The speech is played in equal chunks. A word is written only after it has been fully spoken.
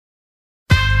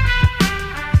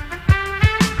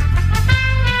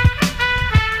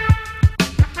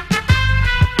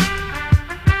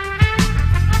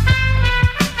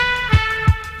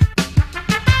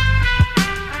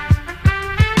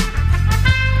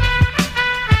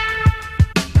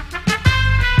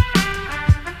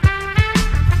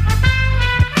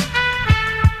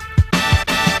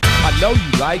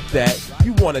like that?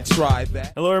 You wanna try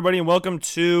that? Hello, everybody, and welcome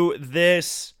to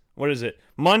this,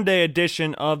 Monday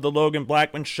edition of the Logan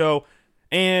Blackman Show.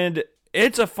 And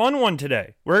it's a fun one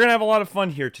today. We're going to have a lot of fun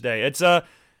here today. It's a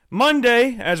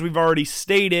Monday, as we've already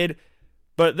stated,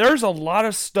 but there's a lot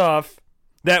of stuff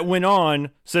that went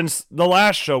on since the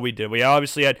last show we did. We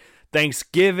obviously had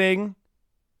Thanksgiving.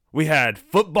 We had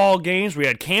football games. We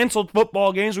had canceled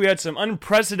football games. We had some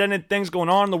unprecedented things going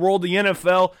on in the world of the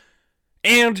NFL.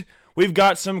 And we've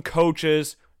got some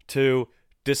coaches to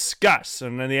discuss.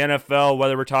 And in the NFL,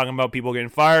 whether we're talking about people getting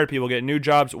fired, people getting new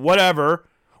jobs, whatever,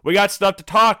 we got stuff to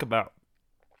talk about.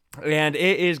 And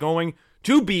it is going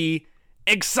to be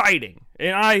exciting.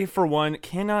 And I, for one,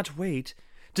 cannot wait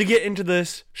to get into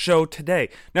this show today.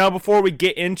 Now, before we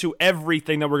get into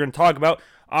everything that we're going to talk about,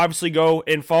 obviously go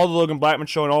and follow the Logan Blackman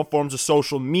Show on all forms of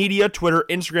social media, Twitter,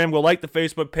 Instagram. Go like the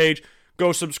Facebook page.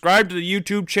 Go subscribe to the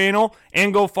YouTube channel.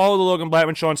 And go follow the Logan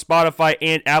Blackman Show on Spotify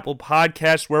and Apple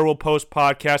Podcasts, where we'll post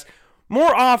podcasts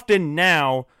more often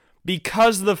now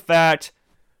because of the fact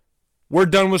we're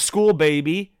done with school,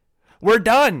 baby. We're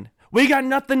done. We got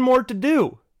nothing more to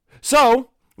do. So,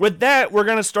 with that, we're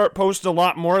going to start posting a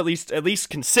lot more, at least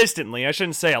consistently. I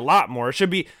shouldn't say a lot more. It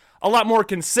should be a lot more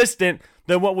consistent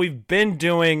than what we've been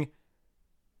doing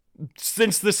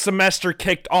since the semester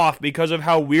kicked off because of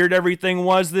how weird everything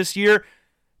was this year.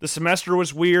 The semester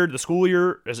was weird. The school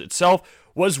year as itself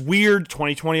was weird.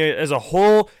 2020 as a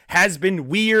whole has been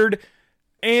weird.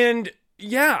 And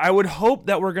yeah, I would hope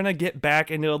that we're going to get back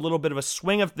into a little bit of a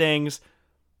swing of things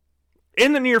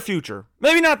in the near future.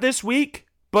 Maybe not this week,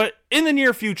 but in the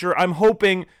near future, I'm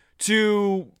hoping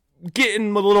to get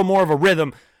in a little more of a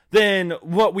rhythm than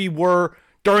what we were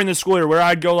during the school year, where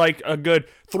I'd go like a good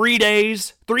 3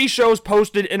 days, 3 shows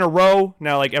posted in a row.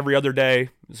 Now, like every other day,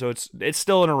 so it's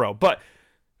still in a row. But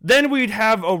then we'd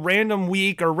have a random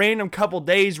week or random couple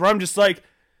days where I'm just like,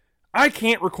 I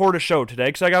can't record a show today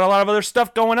because I got a lot of other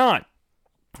stuff going on.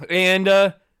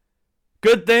 And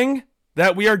good thing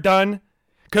that we are done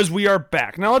because we are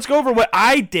back. Now let's go over what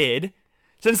I did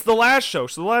since the last show.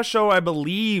 So the last show, I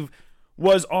believe,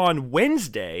 was on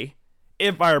Wednesday,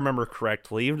 if I remember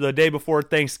correctly, the day before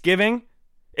Thanksgiving.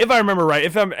 If I remember right.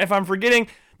 If I'm forgetting,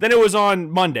 then it was on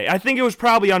Monday. I think it was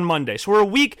probably on Monday. So we're a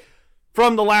week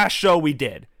from the last show we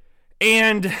did.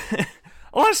 And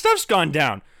a lot of stuff's gone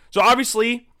down. So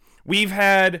obviously, we've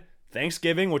had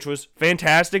Thanksgiving, which was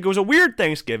fantastic. It was a weird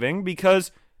Thanksgiving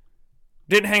because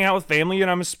didn't hang out with family, and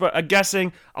I'm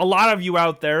guessing a lot of you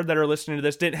out there that are listening to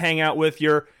this didn't hang out with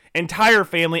your entire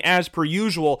family as per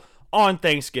usual on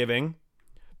Thanksgiving.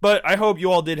 But I hope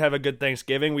you all did have a good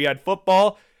Thanksgiving. We had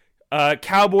football,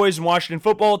 Cowboys and Washington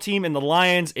football team, and the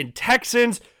Lions and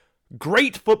Texans.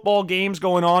 Great football games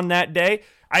going on that day.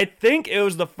 I think it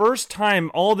was the first time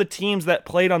all the teams that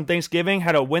played on Thanksgiving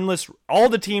had all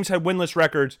the teams had winless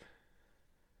records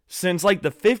since like the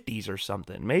 50s or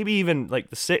something. Maybe even like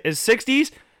the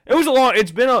 60s.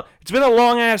 It's been a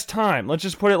long ass time. Let's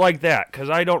just put it like that, because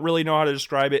I don't really know how to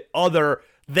describe it other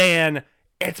than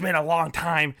it's been a long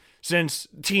time since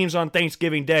teams on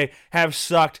Thanksgiving Day have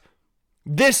sucked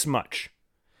this much.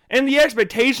 And the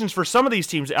expectations for some of these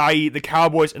teams, i.e. the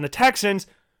Cowboys and the Texans,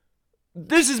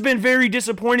 this has been very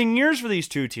disappointing years for these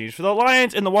two teams. For the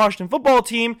Lions and the Washington football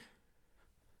team,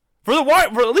 for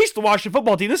at least the Washington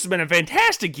football team, this has been a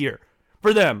fantastic year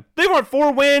for them. They've won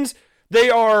 4 wins. They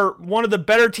are one of the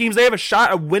better teams. They have a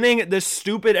shot at winning this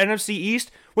stupid NFC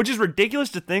East, which is ridiculous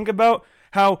to think about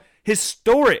how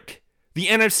historic the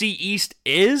NFC East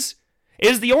is.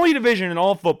 It is the only division in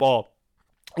all of football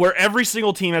where every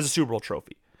single team has a Super Bowl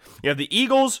trophy. You have the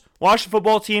Eagles, Washington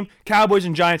football team, Cowboys,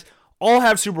 and Giants all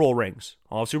have Super Bowl rings,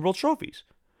 all have Super Bowl trophies.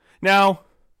 Now,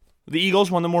 the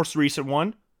Eagles won the most recent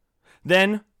one.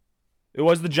 Then it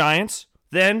was the Giants.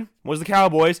 Then was the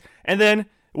Cowboys. And then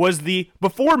was the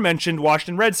before-mentioned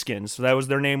Washington Redskins. So that was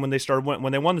their name when they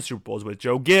won the Super Bowls, with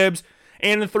Joe Gibbs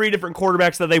and the 3 different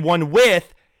quarterbacks that they won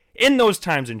with in those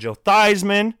times, in Joe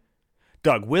Theismann,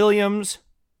 Doug Williams,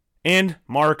 and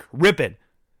Mark Rippon.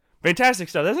 Fantastic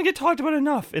stuff. That doesn't get talked about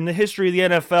enough in the history of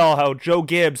the NFL, how Joe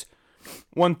Gibbs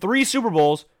won 3 Super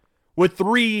Bowls with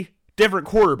 3 different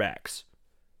quarterbacks.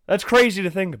 That's crazy to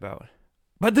think about.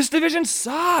 But this division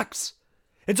sucks.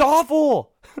 It's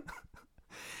awful.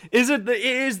 It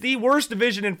is the worst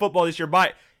division in football this year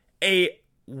by a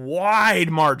wide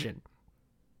margin.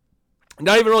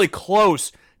 Not even really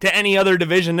close to any other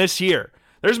division this year.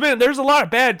 There's a lot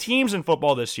of bad teams in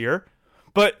football this year,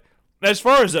 but as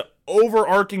far as an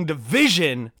overarching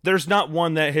division, there's not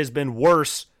one that has been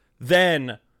worse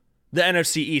than the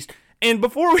NFC East. And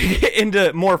before we get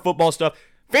into more football stuff,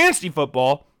 fantasy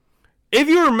football, if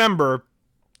you remember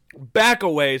back a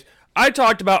ways, I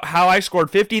talked about how I scored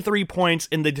 53 points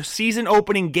in the season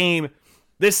opening game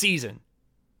this season.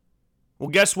 Well,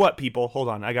 guess what, people? Hold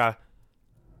on, I got...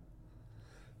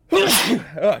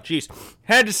 oh, jeez.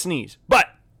 Had to sneeze. But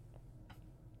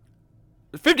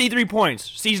 53 points,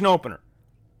 season opener.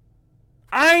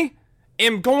 I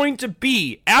am going to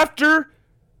be, after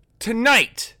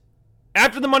tonight,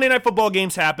 after the Monday Night Football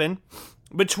games happen,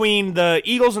 between the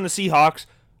Eagles and the Seahawks,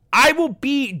 I will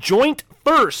be joint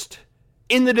first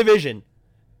in the division.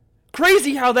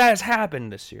 Crazy how that has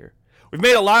happened this year. We've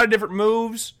made a lot of different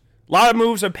moves. A lot of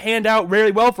moves have panned out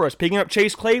really well for us. Picking up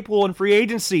Chase Claypool in free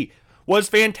agency was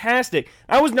fantastic.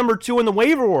 I was number 2 in the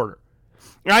waiver order.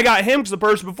 And I got him because the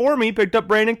person before me picked up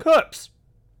Brandon Cooks.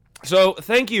 So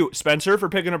thank you, Spencer, for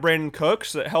picking up Brandon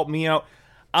Cooks. That helped me out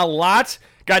a lot.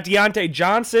 Got Deontay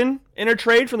Johnson in a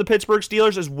trade from the Pittsburgh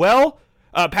Steelers as well.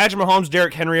 Patrick Mahomes,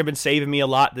 Derrick Henry have been saving me a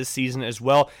lot this season as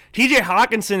well. TJ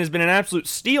Hawkinson has been an absolute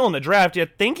steal in the draft. I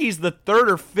think he's the 3rd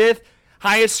or 5th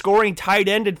highest scoring tight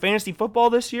end in fantasy football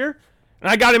this year. And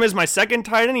I got him as my second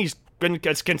tight end. He's been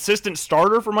a consistent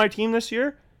starter for my team this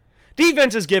year.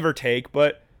 Defense is give or take,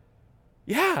 but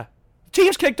yeah, the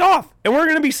team's kicked off. And we're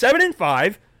going to be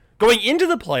 7-5 going into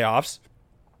the playoffs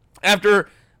after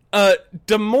a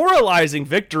demoralizing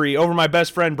victory over my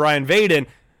best friend Brian Vaden.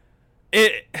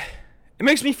 It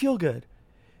makes me feel good.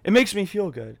 It makes me feel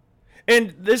good.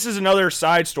 And this is another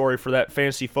side story for that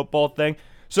fantasy football thing.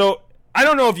 So I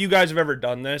don't know if you guys have ever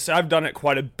done this. I've done it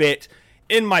quite a bit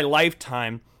in my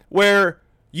lifetime, where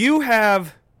you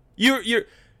have you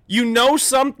know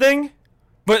something,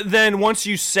 but then once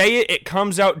you say it, it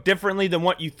comes out differently than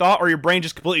what you thought, or your brain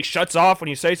just completely shuts off when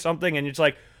you say something, and it's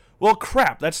like, well,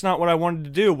 crap, that's not what I wanted to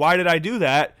do. Why did I do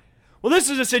that? Well, this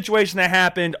is a situation that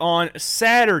happened on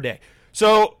Saturday.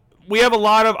 So we have a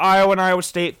lot of Iowa and Iowa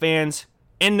State fans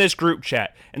in this group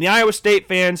chat. And the Iowa State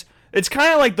fans, it's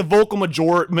kind of like the vocal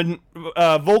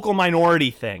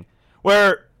minority thing,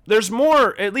 where there's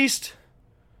more, at least...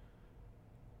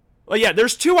 Well, yeah,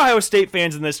 there's 2 Iowa State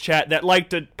fans in this chat that like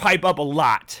to pipe up a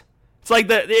lot. It's like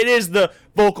it is the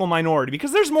vocal minority,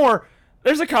 because there's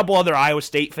a couple other Iowa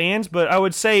State fans, but I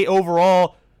would say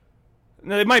overall,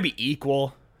 it might be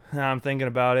equal. Now I'm thinking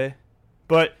about it.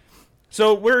 But,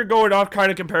 so we're going off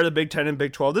kind of compare the Big Ten and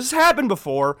Big 12. This has happened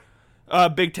before,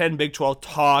 Big Ten, Big 12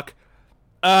 talk.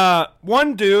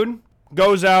 One dude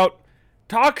goes out,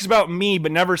 talks about me,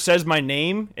 but never says my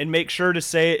name, and makes sure to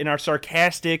say it in our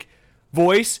sarcastic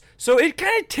voice. So it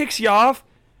kind of ticks you off.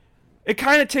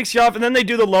 And then they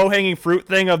do the low-hanging fruit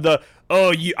thing of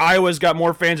Iowa's got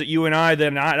more fans at UNI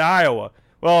than at Iowa.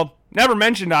 Well, never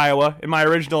mentioned Iowa in my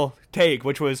original take,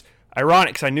 which was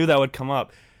ironic because I knew that would come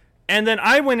up. And then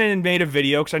I went in and made a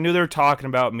video because I knew they were talking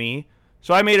about me.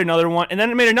 So I made another one, and then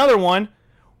I made another one,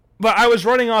 but I was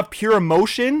running off pure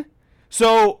emotion.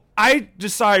 So I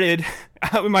decided,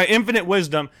 with my infinite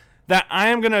wisdom, that I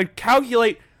am going to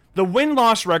calculate the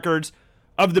win-loss records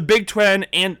of the Big Ten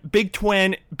and the Big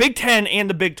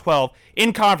 12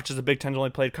 in conferences. The Big Ten's only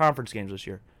played conference games this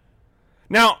year.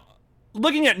 Now,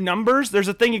 looking at numbers, there's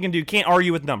a thing you can do. You can't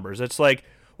argue with numbers. It's like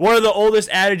one of the oldest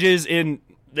adages in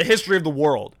the history of the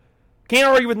world. Can't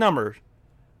argue with numbers.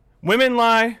 Women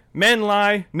lie, men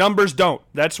lie, numbers don't.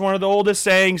 That's one of the oldest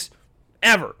sayings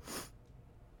ever.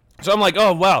 So I'm like,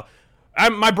 oh, wow.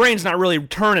 My brain's not really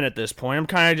turning at this point. I'm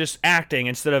kind of just acting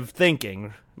instead of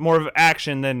thinking. More of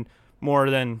action than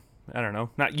more than, I don't know,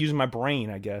 not using my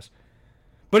brain, I guess.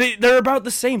 But they're about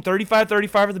the same. 35-35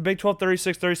 for the Big 12,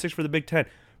 36-36 for the Big 10.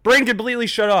 Brain completely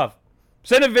shut off.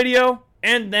 Send a video,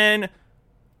 and then,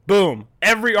 boom.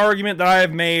 Every argument that I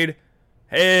have made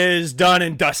is done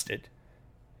and dusted.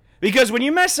 Because when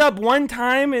you mess up one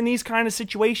time in these kind of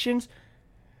situations,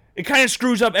 it kind of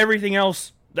screws up everything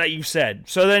else that you've said.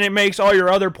 So then it makes all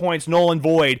your other points null and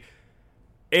void.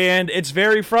 And it's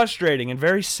very frustrating and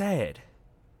very sad.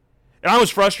 And I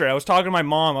was frustrated. I was talking to my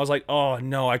mom. I was like, oh,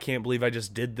 no, I can't believe I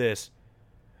just did this.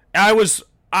 And I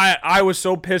was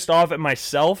so pissed off at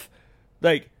myself.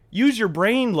 Like, use your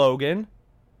brain, Logan.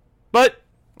 But,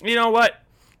 you know what?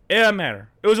 It doesn't matter.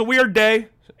 It was a weird day.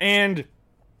 And,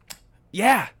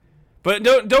 yeah. But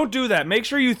don't do that. Make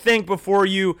sure you think before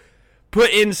you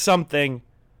put in something.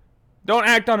 Don't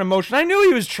act on emotion. I knew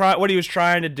he was what he was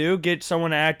trying to do, get someone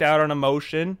to act out on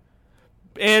emotion.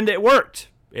 And it worked.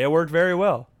 It worked very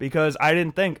well because I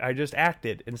didn't think. I just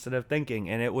acted instead of thinking.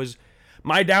 And it was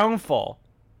my downfall.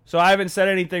 So I haven't said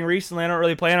anything recently. I don't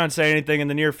really plan on saying anything in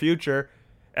the near future.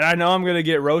 And I know I'm going to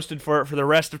get roasted for it for the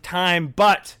rest of time.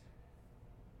 But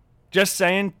just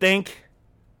saying, think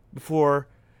before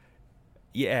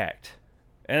you act.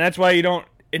 And that's why you don't,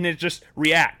 and it's just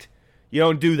react. You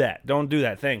don't do that. Don't do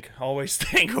that. Think. Always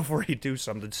think before you do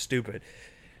something stupid.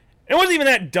 It wasn't even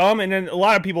that dumb, and then a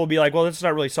lot of people will be like, well, that's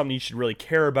not really something you should really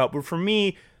care about. But for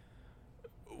me,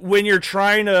 when you're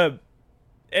trying to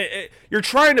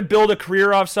build a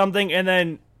career off something, and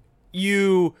then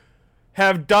you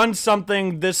have done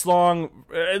something this long,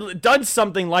 done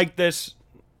something like this,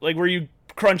 like where you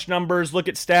crunch numbers, look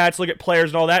at stats, look at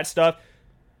players and all that stuff,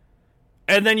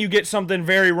 and then you get something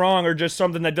very wrong or just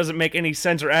something that doesn't make any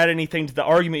sense or add anything to the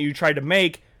argument you tried to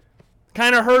make,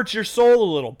 kind of hurts your soul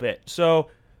a little bit. So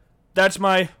that's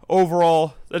my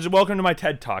overall, welcome to my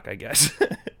TED Talk, I guess.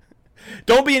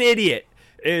 Don't be an idiot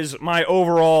is my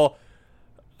overall,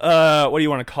 what do you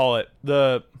want to call it?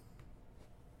 The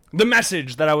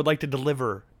message that I would like to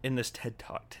deliver in this TED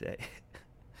Talk today.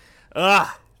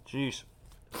 Jeez.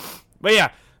 But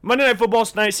yeah, Monday Night Football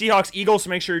tonight, Seahawks, Eagles, so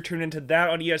make sure you tune into that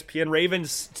on ESPN.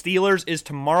 Ravens, Steelers is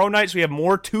tomorrow night, so we have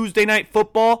more Tuesday Night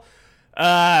Football.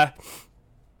 Yeah,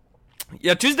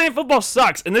 Tuesday Night Football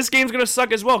sucks, and this game's going to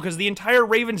suck as well, because the entire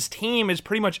Ravens team is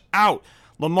pretty much out.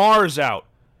 Lamar's out.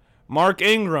 Mark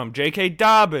Ingram, J.K.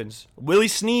 Dobbins, Willie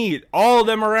Snead, all of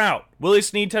them are out. Willie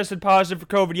Snead tested positive for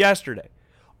COVID yesterday.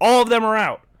 All of them are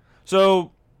out.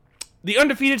 So, the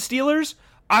undefeated Steelers,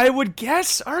 I would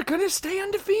guess, are going to stay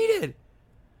undefeated.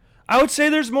 I would say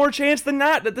there's more chance than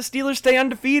not that the Steelers stay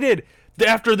undefeated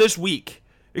after this week.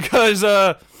 Because,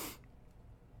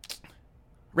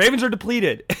 Ravens are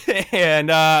depleted. And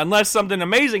unless something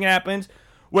amazing happens,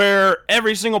 where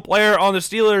every single player on the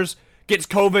Steelers gets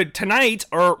COVID tonight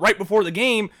or right before the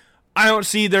game, I don't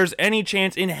see there's any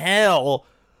chance in hell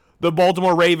the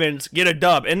Baltimore Ravens get a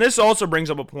dub. And this also brings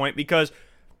up a point, because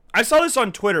I saw this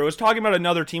on Twitter. It was talking about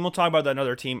another team. We'll talk about that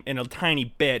another team in a tiny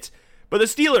bit. But the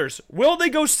Steelers, will they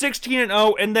go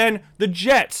 16-0? And then the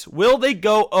Jets, will they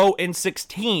go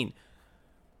 0-16?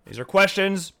 These are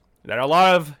questions that a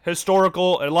lot of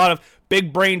historical and a lot of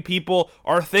big brain people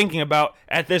are thinking about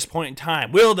at this point in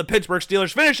time. Will the Pittsburgh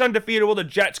Steelers finish undefeated? Will the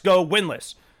Jets go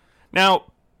winless?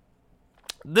 Now,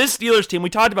 this Steelers team,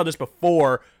 we talked about this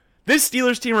before. This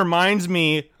Steelers team reminds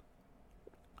me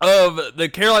of the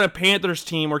Carolina Panthers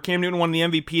team where Cam Newton won the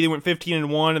MVP. They went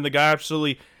 15-1 and the guy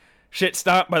absolutely shit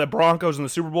stomped by the Broncos in the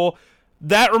Super Bowl.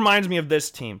 That reminds me of this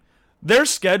team. Their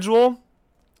schedule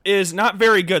is not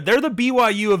very good. They're the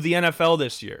BYU of the NFL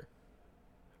this year,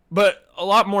 but a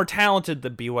lot more talented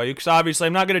than BYU, because obviously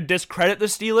I'm not going to discredit the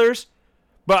Steelers,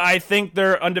 but I think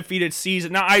their undefeated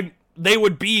season, now they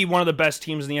would be one of the best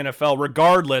teams in the NFL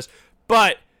regardless,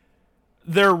 but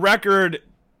their record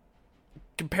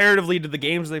comparatively to the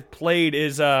games they've played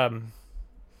is not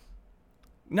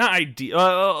ideal.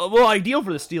 Well, ideal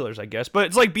for the Steelers, I guess, but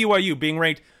it's like BYU being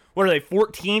ranked, what are they,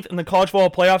 14th in the college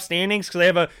football playoff standings, because they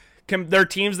have their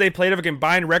teams they played have a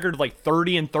combined record of like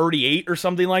 30-38 or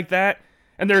something like that.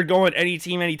 And they're going any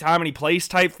team, any time, any place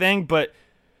type thing. But,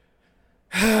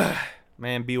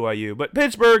 man, BYU. But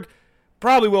Pittsburgh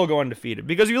probably will go undefeated.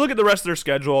 Because if you look at the rest of their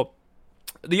schedule,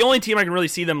 the only team I can really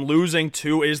see them losing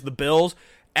to is the Bills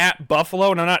at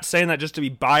Buffalo. And I'm not saying that just to be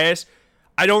biased.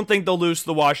 I don't think they'll lose to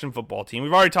the Washington football team.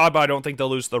 We've already talked about I don't think they'll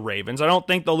lose to the Ravens. I don't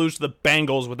think they'll lose to the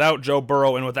Bengals without Joe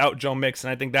Burrow and without Joe Mixon.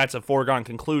 I think that's a foregone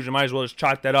conclusion. Might as well just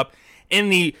chalk that up in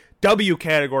the W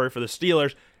category for the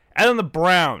Steelers. And then the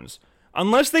Browns.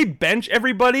 Unless they bench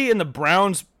everybody and the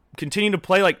Browns continue to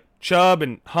play like Chubb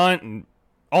and Hunt and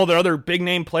all their other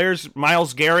big-name players,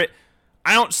 Myles Garrett,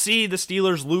 I don't see the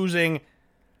Steelers losing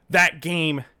that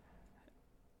game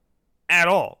at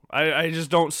all. I just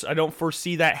don't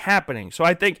foresee that happening. So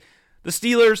I think the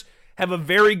Steelers have a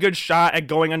very good shot at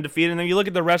going undefeated. And then you look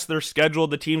at the rest of their schedule,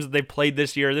 the teams that they've played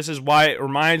this year, this is why it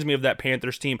reminds me of that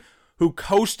Panthers team who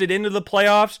coasted into the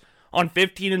playoffs on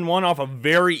 15-1 off a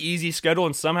very easy schedule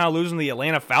and somehow losing the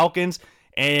Atlanta Falcons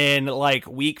in like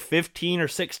week 15 or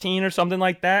 16 or something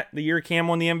like that, the year Cam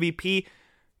won the MVP.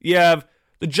 You have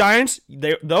the Giants,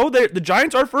 the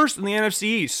Giants are first in the NFC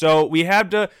East, so we have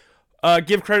to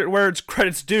give credit where it's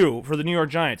credit's due for the New York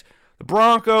Giants. The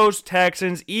Broncos,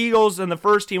 Texans, Eagles, and the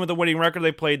first team with a winning record,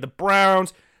 they played the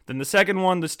Browns. Then the second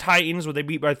one, the Titans, where they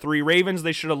beat by 3 Ravens.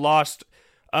 They should have lost.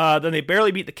 Then they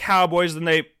barely beat the Cowboys. Then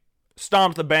they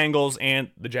stomped the Bengals and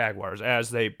the Jaguars,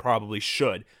 as they probably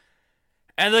should.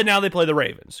 And then now they play the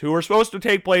Ravens, who were supposed to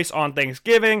take place on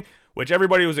Thanksgiving, which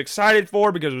everybody was excited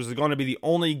for because it was going to be the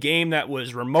only game that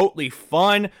was remotely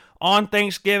fun on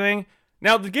Thanksgiving.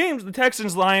 Now, the games, the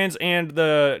Texans, Lions, and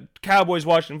the Cowboys,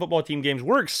 Washington football team games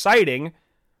were exciting,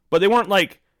 but they weren't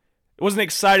like, it wasn't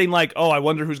exciting like, oh, I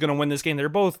wonder who's going to win this game. They're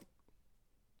both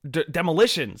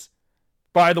demolitions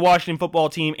by the Washington football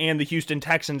team and the Houston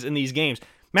Texans in these games.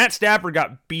 Matt Stafford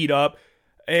got beat up,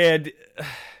 and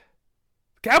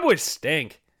Cowboys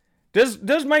stink.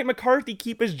 Does Mike McCarthy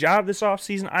keep his job this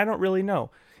offseason? I don't really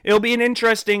know. It'll be an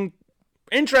interesting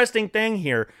thing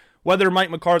here, whether Mike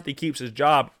McCarthy keeps his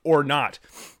job or not.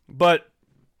 But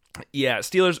yeah,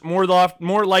 Steelers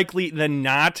more likely than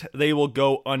not, they will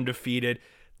go undefeated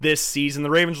this season. The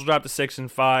Ravens will drop to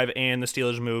 6-5, and the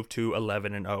Steelers move to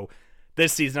 11-0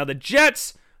 this season. Now the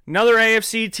Jets, another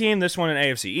AFC team. This one an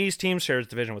AFC East team, shares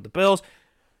division with the Bills.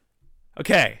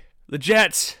 Okay, the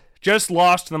Jets just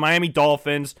lost to the Miami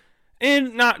Dolphins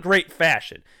in not great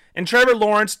fashion. And Trevor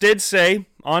Lawrence did say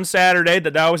on Saturday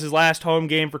that was his last home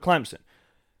game for Clemson.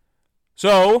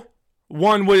 So,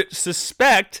 one would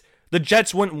suspect the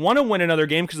Jets wouldn't want to win another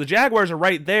game because the Jaguars are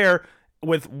right there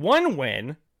with one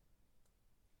win.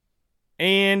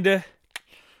 And,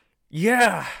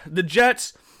 yeah, the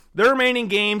Jets, their remaining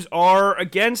games are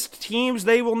against teams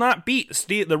they will not beat.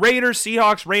 The Raiders,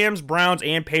 Seahawks, Rams, Browns,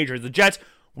 and Patriots. The Jets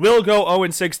will go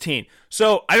 0-16.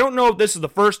 So I don't know if this is the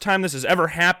first time this has ever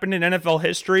happened in NFL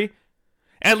history.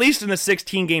 At least in the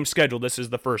 16-game schedule, this is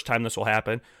the first time this will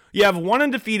happen. You have one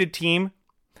undefeated team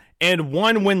and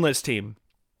one winless team.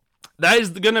 That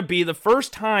is going to be the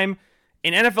first time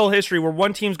in NFL history where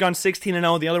one team's gone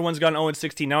 16-0 and the other one's gone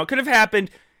 0-16. Now, it could have happened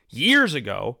years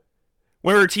ago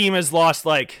where a team has lost,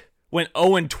 went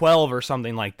 0-12 or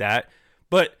something like that.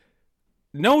 But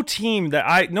no teams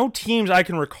I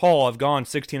can recall have gone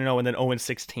 16-0 and then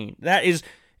 0-16. That is,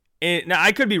 now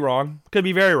I could be wrong, could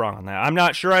be very wrong on that. I'm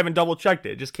not sure. I haven't double checked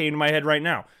it. It just came to my head right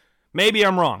now. Maybe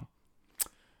I'm wrong.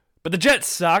 But the Jets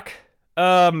suck.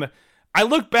 I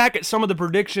look back at some of the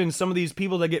predictions. Some of these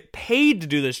people that get paid to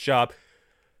do this job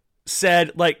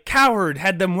said Cowherd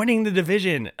had them winning the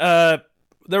division. There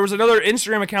was another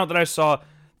Instagram account that I saw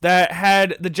that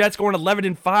had the Jets going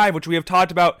 11-5, which we have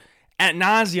talked about ad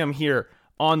nauseum here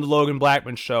on the Logan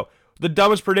Blackman Show. The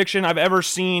dumbest prediction I've ever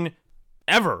seen,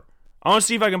 ever. I want to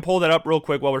see if I can pull that up real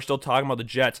quick while we're still talking about the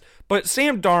Jets. But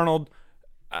Sam Darnold,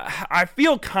 I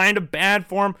feel kind of bad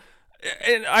for him.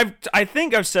 And I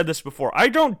think I've said this before. I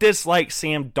don't dislike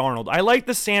Sam Darnold. I like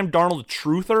the Sam Darnold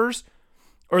truthers,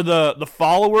 or the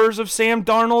followers of Sam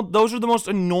Darnold. Those are the most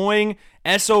annoying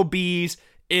SOBs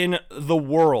in the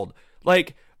world.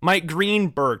 Like Mike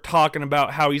Greenberg talking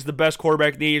about how he's the best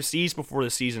quarterback in the AFC East before the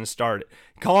season started.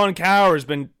 Colin Cowherd has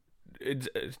been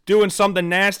doing something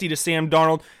nasty to Sam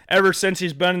Darnold ever since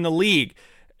he's been in the league.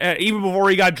 Even before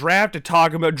he got drafted,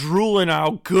 talking about drooling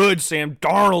how good Sam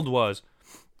Darnold was.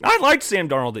 I liked Sam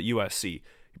Darnold at USC.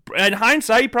 In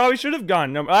hindsight, he probably should have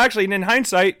gone. Actually, in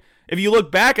hindsight, if you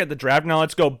look back at the draft, now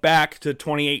let's go back to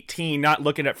 2018, not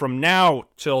looking at from now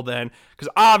till then, because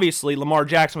obviously Lamar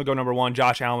Jackson would go number one,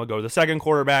 Josh Allen would go the second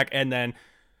quarterback, and then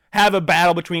have a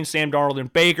battle between Sam Darnold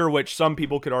and Baker, which some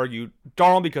people could argue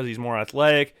Darnold because he's more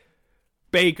athletic,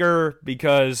 Baker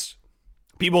because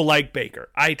people like Baker.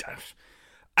 I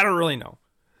don't really know.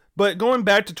 But going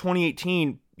back to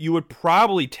 2018, you would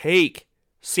probably take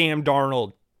Sam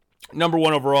Darnold, number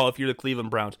one overall if you're the Cleveland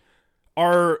Browns.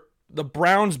 Are the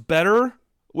Browns better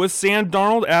with Sam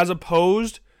Darnold as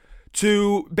opposed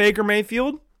to Baker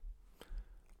Mayfield?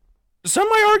 Some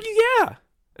might argue, yeah.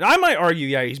 I might argue,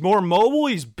 yeah. He's more mobile,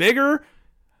 he's bigger.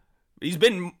 He's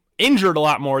been injured a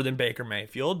lot more than Baker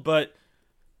Mayfield, but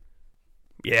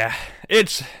yeah,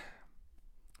 the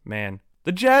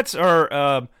Jets are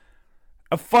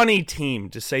a funny team,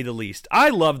 to say the least. I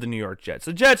love the New York Jets.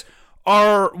 The Jets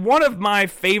are one of my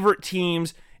favorite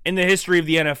teams in the history of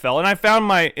the NFL. And I found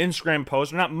my Instagram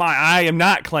post. I am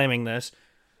not claiming this.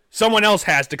 Someone else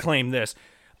has to claim this.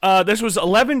 This was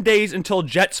 11 days until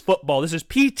Jets football. This is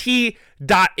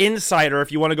pt.insider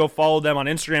if you want to go follow them on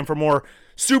Instagram for more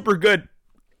super good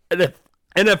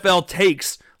NFL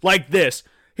takes like this.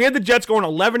 He had the Jets going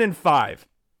 11-5.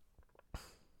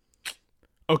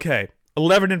 Okay,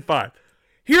 11-5.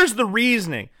 Here's the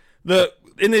reasoning.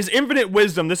 In his infinite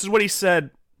wisdom, this is what he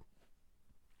said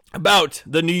about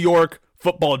the New York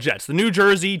football Jets, the New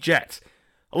Jersey Jets.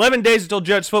 11 days until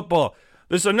Jets football.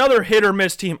 This is another hit or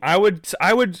miss team. I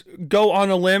would go on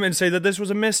a limb and say that this was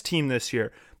a miss team this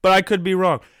year, but I could be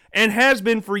wrong. And has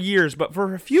been for years, but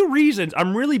for a few reasons,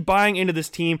 I'm really buying into this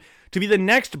team to be the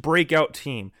next breakout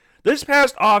team. This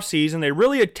past offseason, they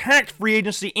really attacked free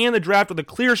agency and the draft with a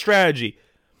clear strategy.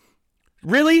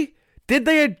 Really? Did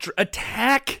they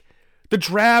attack the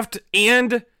draft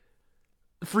and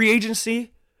free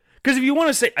agency? Because if you want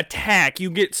to say attack,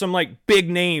 you get some big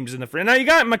names in the free. Now you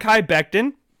got Mekhi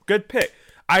Becton, good pick.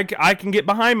 I can get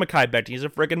behind Mekhi Becton. He's a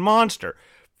freaking monster.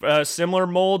 Similar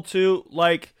mold to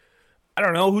I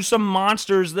don't know who's some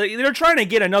monsters. They're trying to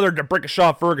get another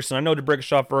DeBrickashaw Ferguson. I know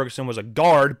DeBrickashaw Ferguson was a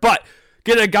guard, but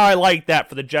get a guy like that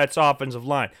for the Jets offensive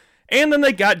line. And then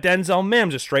they got Denzel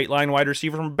Mims, a straight line wide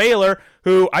receiver from Baylor,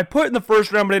 who I put in the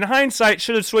first round, but in hindsight,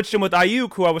 should have switched him with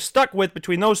Ayuk, who I was stuck with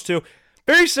between those two.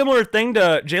 Very similar thing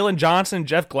to Jalen Johnson and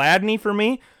Jeff Gladney for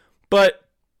me, but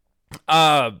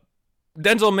Denzel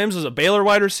Mims is a Baylor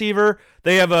wide receiver.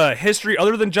 They have a history,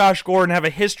 other than Josh Gordon, have a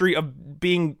history of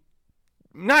being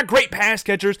not great pass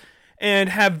catchers and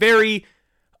have very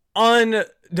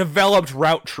undeveloped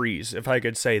route trees, if I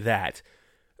could say that.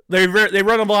 They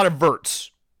run a lot of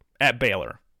verts at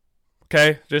Baylor.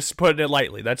 Okay? Just putting it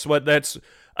lightly. That's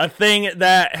a thing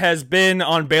that has been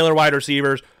on Baylor wide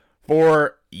receivers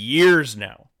for years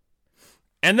now.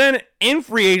 And then in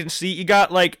free agency, you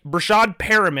got like Brashad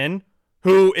Perriman,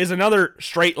 who is another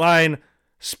straight line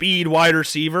speed wide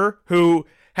receiver who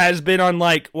has been on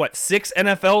 6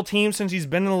 NFL teams since he's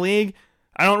been in the league.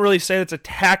 I don't really say that's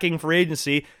attacking free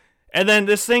agency. And then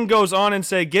this thing goes on and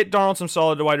say, get Darnold some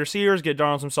solid wide receivers, get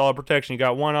Darnold some solid protection. You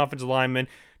got one offensive lineman,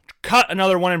 cut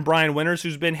another one in Brian Winters,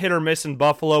 who's been hit or miss in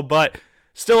Buffalo, but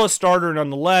still a starter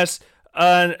nonetheless.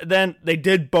 Then they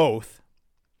did both.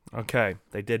 Okay,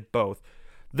 they did both.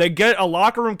 They get a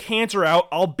locker room cancer out,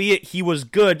 albeit he was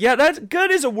good. Yeah, that's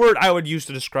good is a word I would use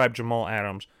to describe Jamal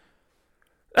Adams.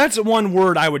 That's one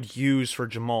word I would use for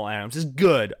Jamal Adams, is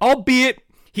good. Albeit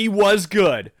he was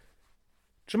good.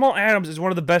 Jamal Adams is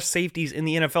one of the best safeties in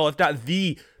the NFL, if not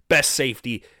the best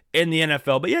safety in the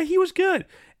NFL. But yeah, he was good.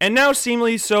 And now,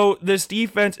 seemingly so, this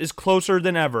defense is closer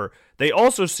than ever. They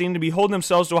also seem to be holding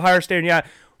themselves to a higher standard. Yeah,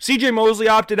 CJ Mosley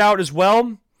opted out as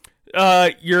well.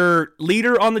 Your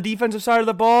leader on the defensive side of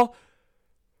the ball.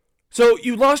 So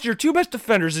you lost your two best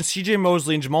defenders in CJ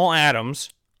Mosley and Jamal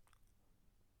Adams.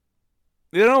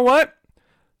 You know what?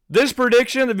 This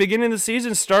prediction at the beginning of the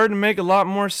season started to make a lot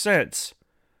more sense.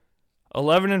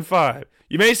 11-5.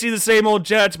 You may see the same old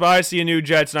Jets, but I see a new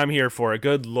Jets, and I'm here for it.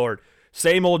 Good Lord.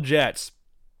 Same old Jets.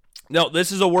 No,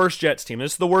 this is a worse Jets team.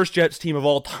 This is the worst Jets team of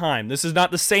all time. This is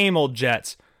not the same old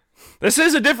Jets. This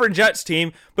is a different Jets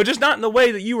team, but just not in the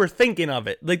way that you were thinking of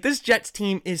it. This Jets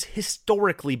team is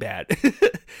historically bad.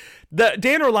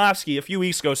 Dan Orlovsky a few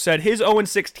weeks ago said his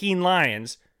 0-16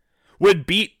 Lions would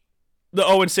beat the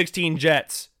 0-16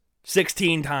 Jets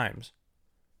 16 times.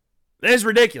 That is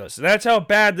ridiculous. That's how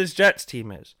bad this Jets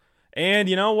team is. And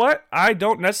you know what? I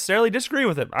don't necessarily disagree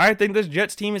with him. I think this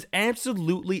Jets team is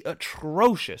absolutely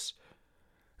atrocious.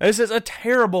 This is a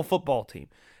terrible football team.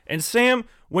 And Sam,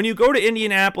 when you go to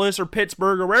Indianapolis or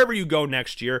Pittsburgh or wherever you go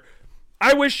next year,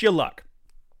 I wish you luck.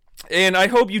 And I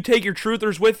hope you take your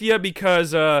truthers with you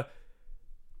because they're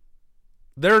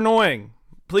annoying.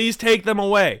 Please take them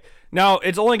away. Now,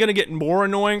 it's only going to get more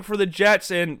annoying for the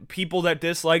Jets and people that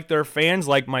dislike their fans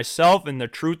like myself and the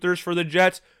truthers for the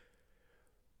Jets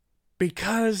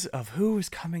because of who is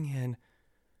coming in.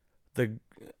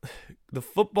 The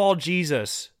football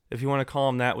Jesus, if you want to call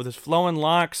him that, with his flowing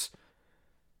locks.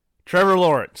 Trevor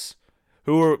Lawrence,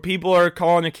 who people are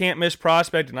calling a can't-miss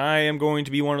prospect, and I am going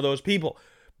to be one of those people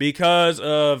because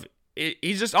of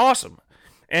he's just awesome.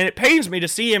 And it pains me to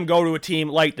see him go to a team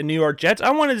like the New York Jets.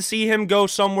 I wanted to see him go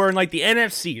somewhere in the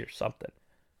NFC or something.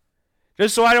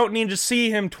 Just so I don't need to see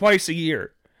him twice a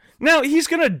year. Now, he's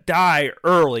going to die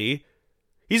early.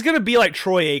 He's going to be like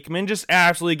Troy Aikman, just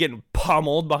absolutely getting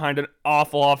pummeled behind an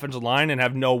awful offensive line and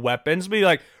have no weapons. Be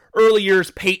like early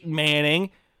years Peyton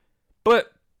Manning.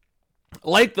 But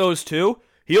like those two,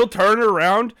 he'll turn it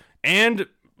around.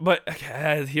 But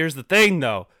here's the thing,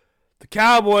 though. The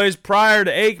Cowboys, prior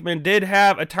to Aikman, did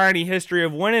have a tiny history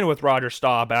of winning with Roger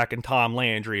Staubach and Tom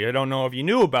Landry. I don't know if you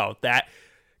knew about that,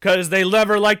 because they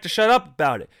never like to shut up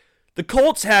about it. The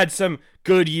Colts had some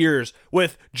good years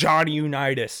with Johnny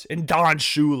Unitas and Don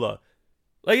Shula.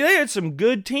 They had some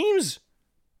good teams.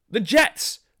 The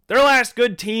Jets, their last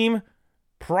good team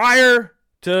prior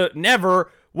to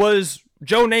never was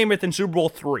Joe Namath in Super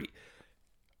Bowl III.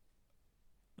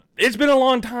 It's been a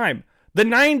long time. The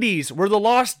 90s were the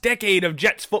lost decade of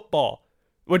Jets football,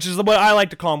 which is what I like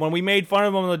to call them, when we made fun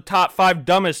of them in the top 5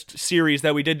 dumbest series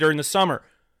that we did during the summer.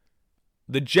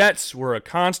 The Jets were a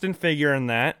constant figure in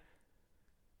that,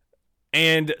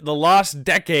 and the lost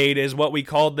decade is what we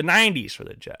called the 90s for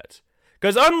the Jets.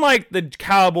 Because unlike the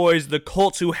Cowboys, the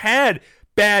Colts, who had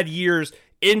bad years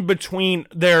in between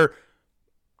their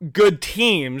good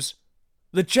teams,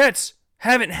 the Jets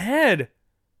haven't had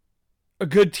a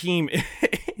good team in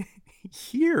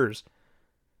years.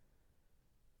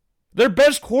 Their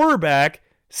best quarterback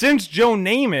since Joe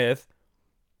Namath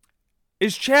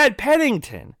is Chad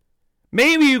Pennington.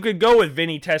 Maybe you could go with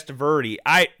Vinny Testaverde.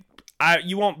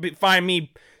 You won't find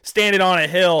me standing on a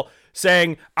hill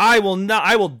saying I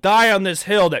will die on this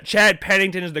hill that Chad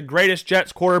Pennington is the greatest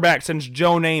Jets quarterback since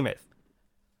Joe Namath.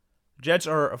 Jets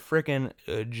are a freaking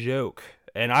joke,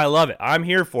 and I love it. I'm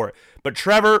here for it. But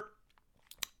Trevor,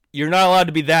 you're not allowed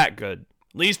to be that good,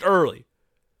 at least early.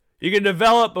 You can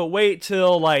develop, but wait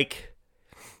till,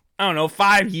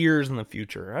 5 years in the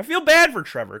future. I feel bad for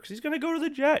Trevor because he's going to go to the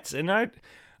Jets. And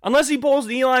unless he pulls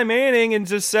the Eli Manning and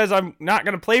just says, I'm not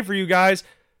going to play for you guys,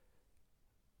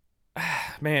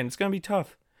 man, it's going to be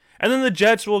tough. And then the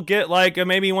Jets will get,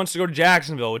 maybe he wants to go to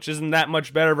Jacksonville, which isn't that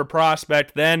much better of a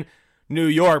prospect than New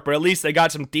York. But at least they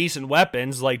got some decent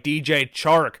weapons like DJ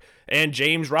Chark and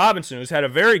James Robinson, who's had a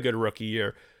very good rookie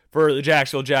year for the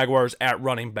Jacksonville Jaguars at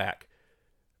running back.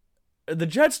 The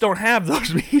Jets don't have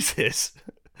those pieces.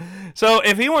 So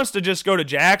if he wants to just go to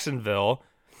Jacksonville,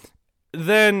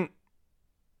 then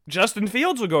Justin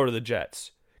Fields will go to the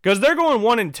Jets. Because they're going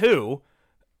 1-2.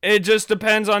 It just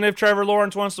depends on if Trevor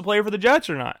Lawrence wants to play for the Jets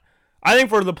or not. I think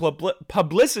for the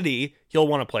publicity, he'll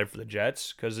want to play for the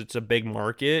Jets because it's a big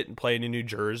market and playing in New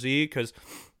Jersey because,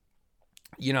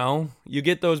 you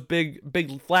get those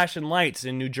big flashing lights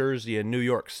in New Jersey and New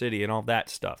York City and all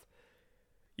that stuff.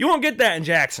 You won't get that in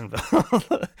Jacksonville.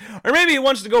 Or maybe he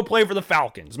wants to go play for the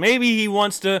Falcons. Maybe he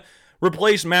wants to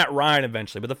replace Matt Ryan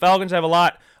eventually. But the Falcons have a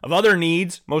lot of other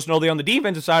needs, most notably on the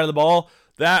defensive side of the ball,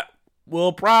 that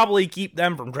will probably keep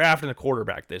them from drafting a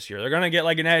quarterback this year. They're going to get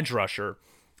an edge rusher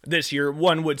this year,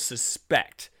 one would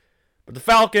suspect. But the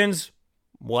Falcons,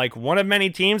 like one of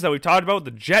many teams that we've talked about, the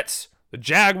Jets, the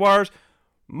Jaguars,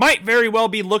 might very well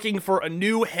be looking for a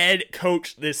new head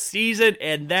coach this season,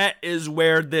 and that is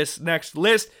where this next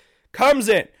list comes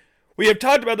in. We have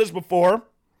talked about this before,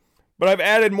 but I've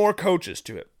added more coaches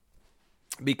to it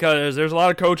because there's a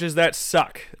lot of coaches that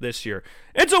suck this year.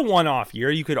 It's a one-off year,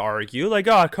 you could argue.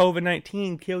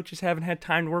 COVID-19, coaches haven't had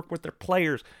time to work with their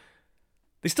players.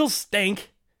 They still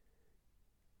stink.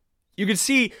 You can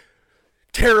see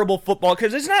terrible football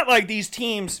because it's not like these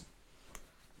teams,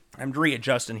 I'm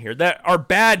readjusting here, that are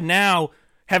bad now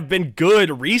have been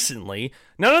good recently.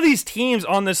 None of these teams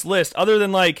on this list, other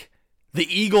than the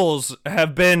Eagles,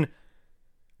 have been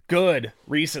good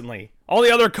recently. All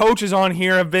the other coaches on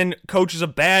here have been coaches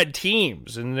of bad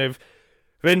teams, and they've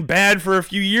been bad for a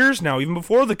few years now, even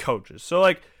before the coaches.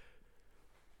 So,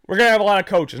 we're going to have a lot of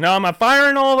coaches. Now, am I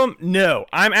firing all of them? No.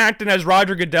 I'm acting as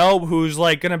Roger Goodell, who's,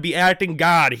 going to be acting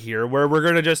God here, where we're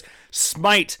going to just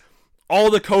smite all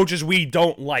the coaches we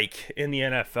don't like in the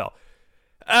NFL.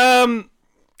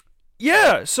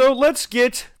 Yeah, so let's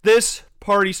get this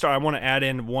party started. I want to add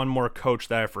in one more coach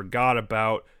that I forgot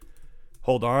about.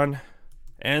 Hold on.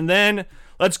 And then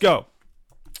let's go.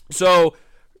 So,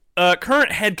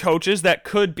 current head coaches that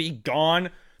could be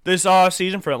gone this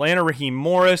offseason for Atlanta, Raheem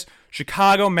Morris.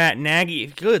 Chicago, Matt Nagy.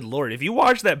 Good Lord, if you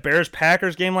watched that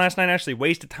Bears-Packers game last night, actually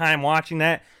wasted time watching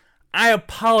that, I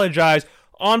apologize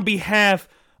on behalf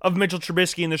of Mitchell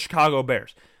Trubisky and the Chicago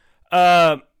Bears.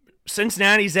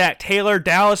 Cincinnati, Zach Taylor.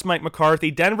 Dallas, Mike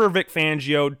McCarthy. Denver, Vic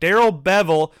Fangio. Darrell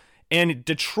Bevell. And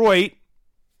Detroit,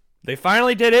 they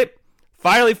finally did it.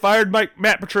 Finally fired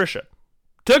Matt Patricia.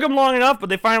 Took them long enough, but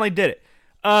they finally did it.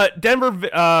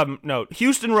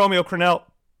 Houston, Romeo Crennel.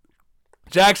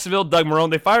 Jacksonville, Doug Marrone.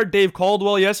 They fired Dave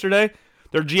Caldwell yesterday.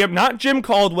 Their GM, not Jim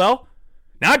Caldwell.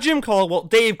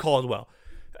 Dave Caldwell.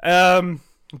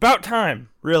 About time,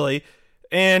 really.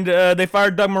 And they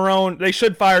fired Doug Marrone. They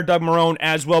should fire Doug Marrone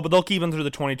as well, but they'll keep him through the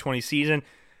 2020 season.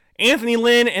 Anthony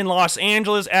Lynn in Los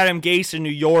Angeles, Adam Gase in New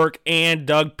York, and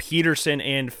Doug Peterson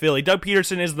in Philly. Doug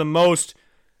Peterson is the most,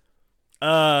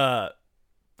 has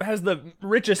the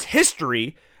richest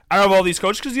history out of all these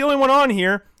coaches because he's the only one on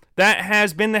here that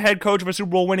has been the head coach of a Super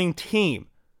Bowl winning team.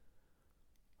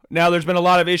 Now, there's been a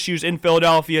lot of issues in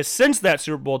Philadelphia since that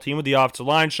Super Bowl team with the offensive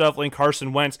line shuffling,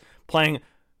 Carson Wentz playing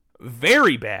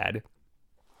very bad,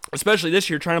 especially this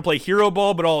year, trying to play hero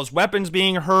ball, but all his weapons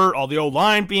being hurt, all the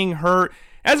O-line being hurt.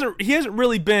 He hasn't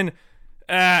really been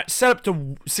set up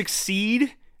to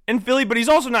succeed in Philly, but he's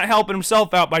also not helping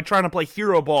himself out by trying to play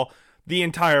hero ball the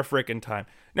entire frickin' time.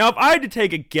 Now, if I had to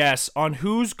take a guess on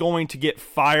who's going to get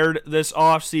fired this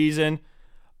offseason,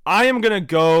 I am going to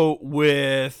go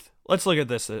with, let's look at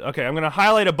this. Okay, I'm going to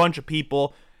highlight a bunch of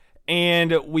people,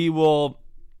 and we will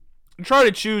try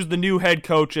to choose the new head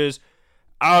coaches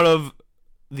out of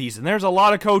these. And there's a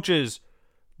lot of coaches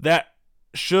that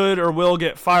should or will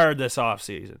get fired this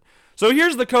offseason. So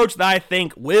here's the coach that I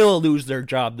think will lose their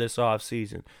job this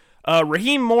offseason.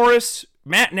 Raheem Morris,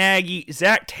 Matt Nagy,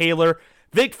 Zach Taylor,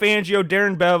 Vic Fangio,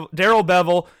 Darrell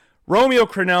Bevell, Romeo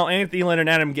Crennel, Anthony Lynn, and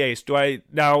Adam Gase.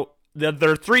 There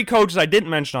are three coaches I didn't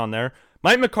mention on there.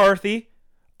 Mike McCarthy,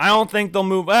 I don't think they'll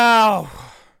move.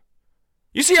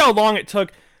 You see how long it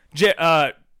took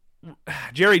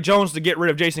Jerry Jones to get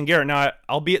rid of Jason Garrett. Now,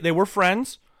 albeit they were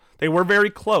friends, they were very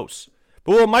close.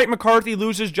 But will Mike McCarthy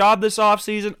lose his job this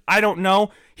offseason? I don't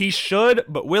know. He should,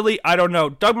 but will he? I don't know.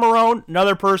 Doug Marrone,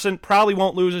 another person, probably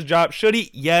won't lose his job. Should he?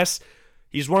 Yes.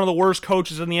 He's one of the worst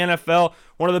coaches in the NFL,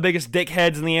 one of the biggest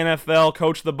dickheads in the NFL,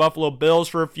 coached the Buffalo Bills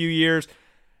for a few years.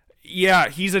 Yeah,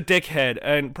 he's a dickhead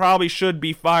and probably should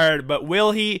be fired, but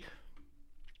will he?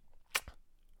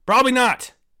 Probably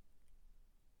not.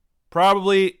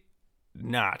 Probably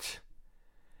not.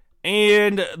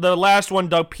 And the last one,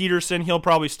 Doug Peterson, he'll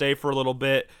probably stay for a little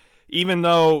bit, even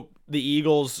though the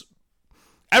Eagles,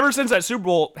 ever since that Super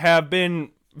Bowl, have been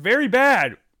very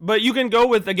bad. But you can go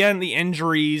with, again, the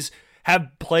injuries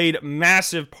have played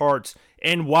massive parts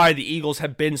in why the Eagles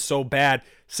have been so bad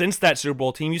since that Super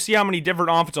Bowl team. You see how many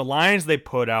different offensive lines they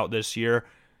put out this year.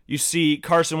 You see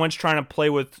Carson Wentz trying to play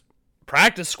with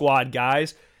practice squad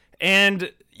guys,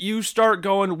 and you start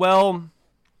going, well,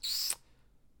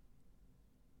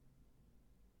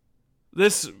 we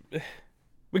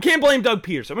can't blame Doug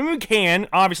Peterson. I mean, we can.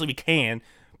 Obviously, we can.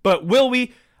 But will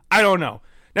we? I don't know.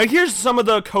 Now, here's some of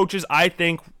the coaches I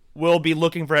think will be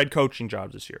looking for head coaching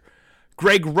jobs this year.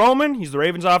 Greg Roman, he's the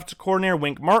Ravens offensive coordinator.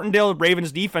 Wink Martindale,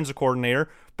 Ravens defensive coordinator.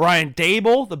 Brian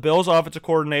Dable, the Bills offensive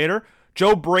coordinator.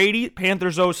 Joe Brady,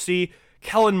 Panthers OC.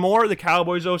 Kellen Moore, the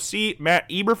Cowboys OC. Matt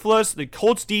Eberflus, the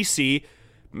Colts DC.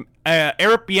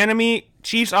 Eric Bieniemy,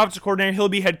 Chiefs offensive coordinator. He'll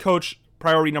be head coach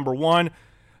priority number 1.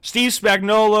 Steve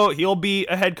Spagnuolo, he'll be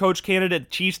a head coach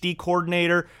candidate, Chiefs D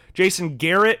coordinator. Jason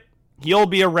Garrett, he'll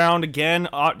be around again.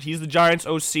 He's the Giants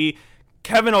OC.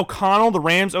 Kevin O'Connell, the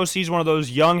Rams OC, is one of those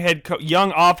young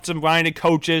offensive-minded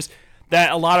coaches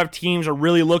that a lot of teams are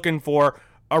really looking for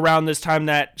around this time,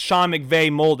 that Sean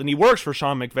McVay mold, and he works for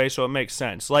Sean McVay, so it makes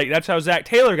sense. Like, that's how Zach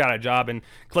Taylor got a job, and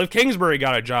Cliff Kingsbury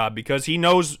got a job, because he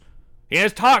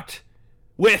has talked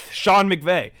with Sean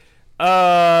McVay.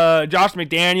 Josh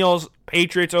McDaniels,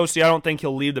 Patriots OC. I don't think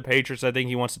he'll leave the Patriots. I think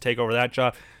he wants to take over that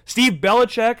job. Steve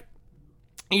Belichick,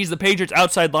 he's the Patriots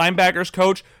outside linebackers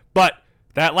coach, but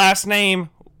that last name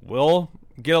will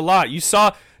get a lot. You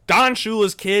saw Don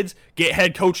Shula's kids get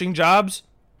head coaching jobs,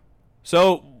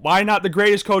 so why not the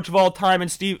greatest coach of all time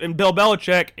and Bill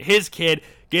Belichick, his kid,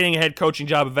 getting a head coaching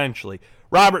job eventually?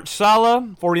 Robert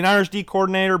Saleh, 49ers D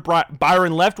coordinator.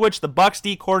 Byron Leftwich, the Bucs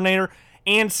D coordinator.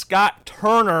 And Scott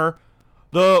Turner,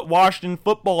 the Washington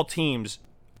football team's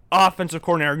offensive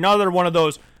coordinator. Another one of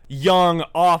those young,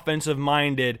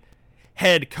 offensive-minded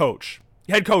head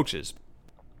coaches.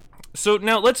 So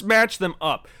now let's match them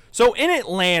up. So in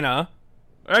Atlanta,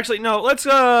 actually no, let's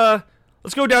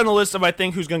go down the list of I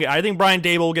think who's going to get. I think Brian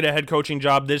Dable will get a head coaching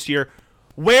job this year.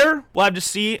 Where? We'll have to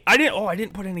see. I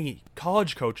didn't put any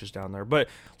college coaches down there, but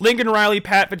Lincoln Riley,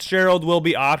 Pat Fitzgerald will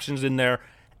be options in there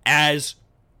as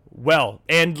well.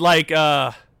 And who's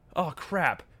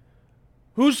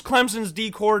Clemson's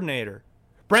D coordinator?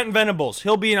 Brent Venables.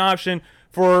 He'll be an option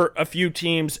for a few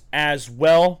teams as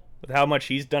well, with how much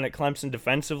he's done at Clemson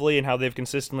defensively and how they've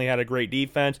consistently had a great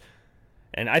defense.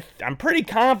 And I'm pretty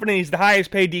confident he's the highest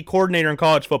paid D coordinator in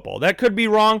college football. That could be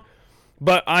wrong,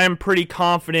 but I am pretty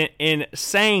confident in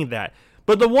saying that.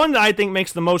 But the one that I think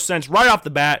makes the most sense right off the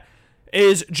bat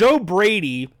is Joe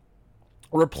Brady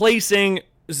replacing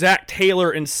Zach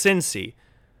Taylor in Cincy.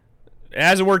 It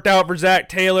hasn't worked out for Zach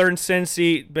Taylor in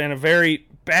Cincy. Been a very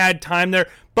bad time there.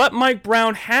 But Mike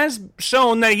Brown has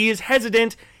shown that he is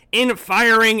hesitant in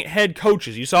firing head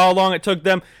coaches. You saw how long it took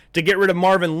them to get rid of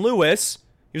Marvin Lewis.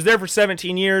 He was there for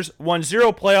 17 years, won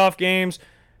 0 playoff games.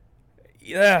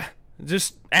 Yeah,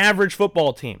 just average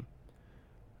football team.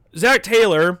 Zach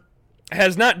Taylor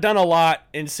has not done a lot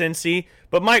in Cincy,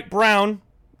 but Mike Brown,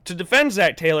 to defend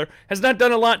Zach Taylor, has not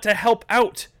done a lot to help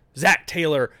out Zach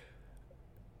Taylor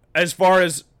as far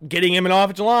as getting him an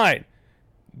offensive line,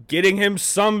 getting him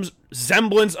some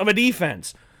semblance of a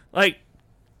defense.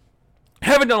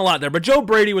 Haven't done a lot there, but Joe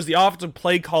Brady was the offensive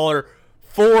play caller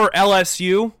for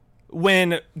LSU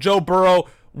when Joe Burrow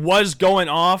was going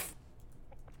off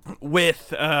with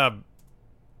the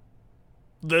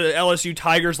LSU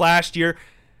Tigers last year.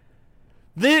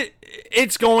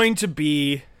 It's going to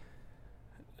be...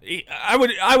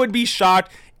 I would be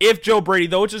shocked if Joe Brady,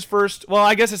 though it's his first... Well,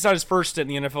 I guess it's not his first stint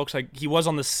in the NFL, because he was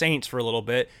on the Saints for a little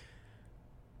bit.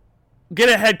 Get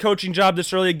a head coaching job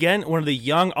this early again. One of the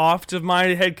young,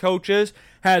 offensive-minded head coaches,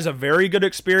 has a very good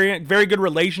experience, very good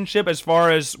relationship as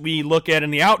far as we look at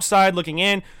in the outside, looking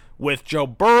in, with Joe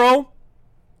Burrow.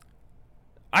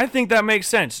 I think that makes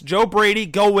sense. Joe Brady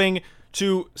going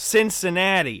to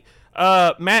Cincinnati.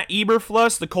 Matt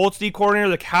Eberflus, the Colts D coordinator,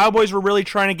 the Cowboys were really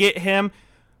trying to get him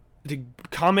to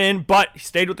come in, but he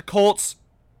stayed with the Colts.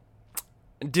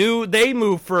 Do they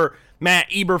move for Matt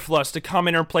Eberflus to come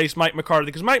in and replace Mike McCarthy?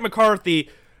 Because Mike McCarthy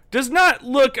does not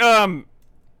look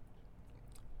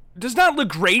does not look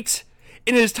great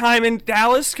in his time in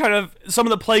Dallas. Kind of some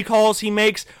of the play calls he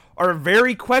makes are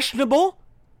very questionable.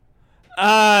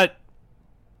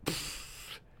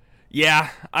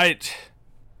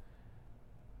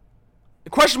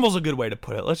 Questionable is a good way to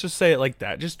put it. Let's just say it like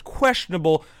that. Just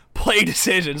questionable play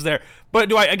decisions there. But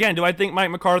do I think Mike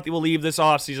McCarthy will leave this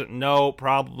offseason? No,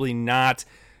 probably not.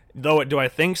 Do I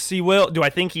think he will? Do I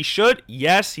think he should?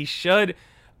 Yes, he should.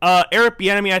 Eric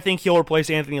Bieniemy, I think he'll replace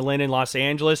Anthony Lynn in Los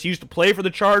Angeles. He used to play for the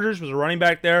Chargers, was a running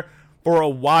back there for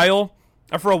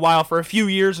a few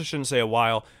years. I shouldn't say a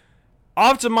while.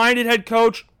 Offensive-minded head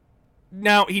coach.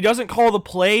 Now, he doesn't call the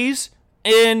plays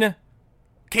in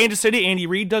Kansas City. Andy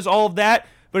Reid does all of that.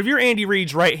 But if you're Andy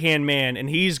Reid's right-hand man and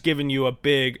he's giving you a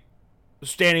big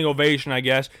standing ovation, I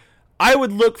guess, I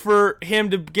would look for him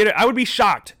to get it. I would be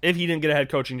shocked if he didn't get a head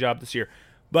coaching job this year.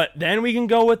 But then we can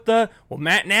go with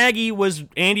Matt Nagy was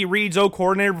Andy Reid's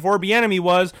O-coordinator before Bieniemy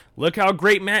was. Look how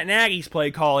great Matt Nagy's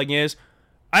play calling is.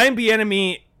 I think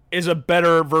Bieniemy is a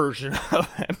better version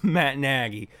of Matt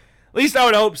Nagy. At least I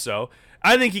would hope so.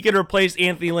 I think he could replace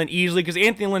Anthony Lynn easily because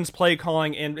Anthony Lynn's play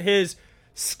calling and his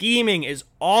scheming is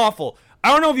awful.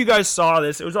 I don't know if you guys saw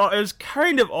this. It was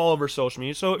kind of all over social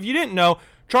media. So if you didn't know,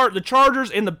 the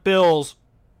Chargers and the Bills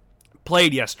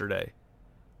played yesterday.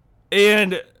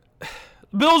 And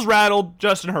the Bills rattled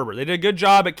Justin Herbert. They did a good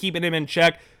job at keeping him in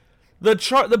check.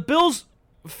 The Bills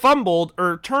fumbled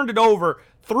or turned it over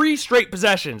 3 straight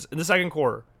possessions in the second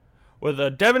quarter. With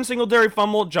a Devin Singletary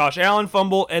fumble, Josh Allen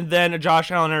fumble, and then a Josh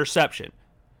Allen interception.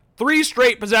 3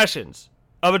 straight possessions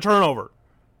of a turnover.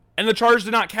 And the Chargers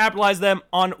did not capitalize them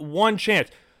on one chance.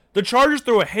 The Chargers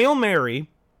threw a Hail Mary,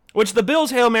 which the Bills'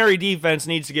 Hail Mary defense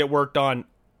needs to get worked on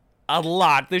a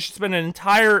lot. They should spend an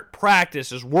entire practice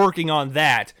just working on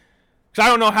that. Because I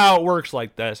don't know how it works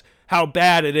like this, how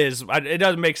bad it is. It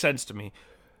doesn't make sense to me.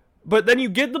 But then you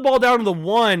get the ball down to the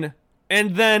 1,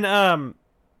 and then,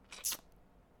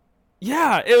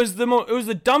 it was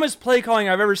the dumbest play calling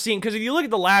I've ever seen. Because if you look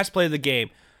at the last play of the game,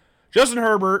 Justin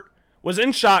Herbert was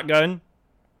in shotgun,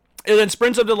 and then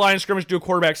sprints up to the line of scrimmage to do a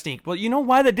quarterback sneak. But you know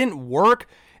why that didn't work?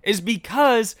 Is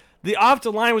because the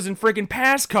offensive line was in freaking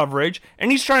pass coverage,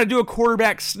 and he's trying to do a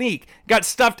quarterback sneak. Got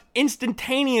stuffed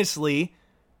instantaneously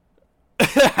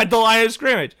at the line of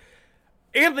scrimmage.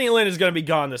 Anthony Lynn is going to be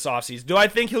gone this offseason. Do I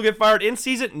think he'll get fired in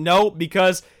season? No,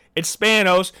 because it's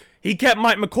Spanos. He kept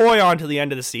Mike McCoy on to the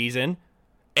end of the season,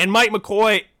 and Mike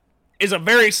McCoy is a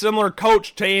very similar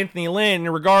coach to Anthony Lynn in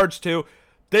regards to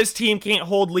this team can't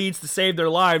hold leads to save their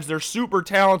lives. They're super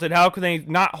talented. How can they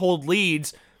not hold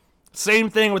leads? Same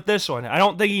thing with this one. I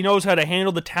don't think he knows how to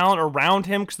handle the talent around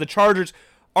him because the Chargers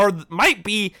might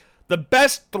be the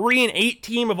best 3-8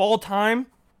 team of all time.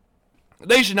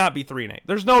 They should not be 3-8.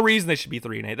 There's no reason they should be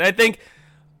 3-8. I think,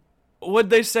 what'd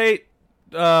they say?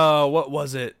 What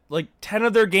was it? Like 10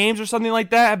 of their games or something like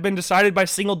that have been decided by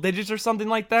single digits or something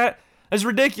like that? That's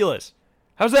ridiculous.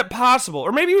 How's that possible?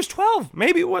 Or maybe it was 12.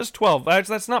 Maybe it was 12.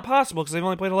 That's not possible because they've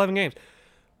only played 11 games.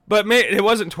 But it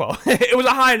wasn't 12. It was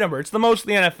a high number. It's the most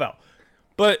in the NFL.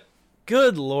 But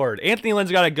good Lord. Anthony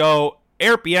Lynn's got to go.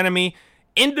 Eric Bieniemy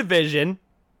in division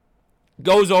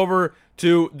goes over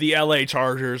to the LA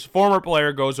Chargers. Former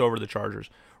player goes over to the Chargers.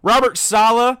 Robert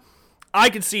Saleh, I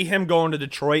could see him going to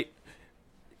Detroit.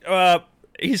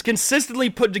 He's consistently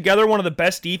put together one of the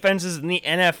best defenses in the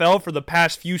NFL for the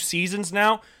past few seasons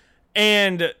now.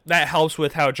 And that helps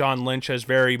with how John Lynch has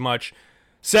very much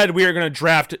said we are going to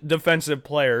draft defensive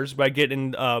players by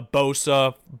getting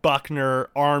Bosa, Buckner,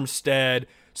 Armstead,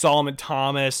 Solomon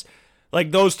Thomas,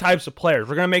 like those types of players.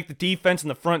 We're going to make the defense in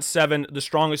the front 7 the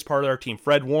strongest part of our team.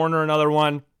 Fred Warner, another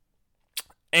one.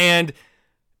 And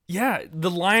yeah,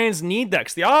 the Lions need that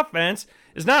because the offense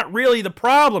is not really the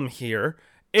problem here.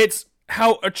 It's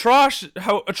how atrocious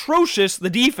the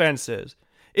defense is.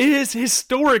 It is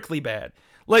historically bad.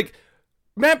 Like,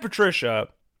 Matt Patricia,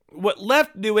 what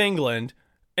left New England,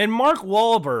 and Mark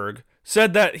Wahlberg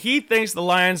said that he thinks the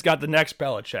Lions got the next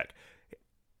Belichick.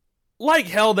 Like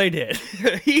hell they did.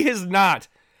 He is not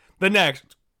the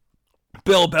next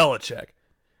Bill Belichick.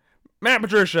 Matt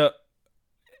Patricia,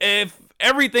 if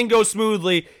everything goes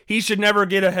smoothly, he should never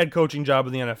get a head coaching job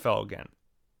in the NFL again.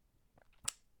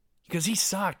 Because he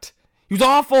sucked. He was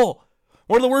awful.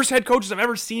 One of the worst head coaches I've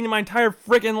ever seen in my entire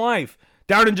freaking life.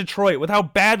 Down in Detroit with how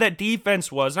bad that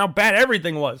defense was and how bad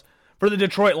everything was for the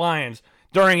Detroit Lions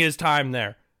during his time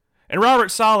there. And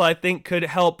Robert Saleh, I think, could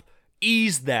help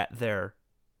ease that there.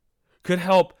 Could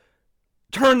help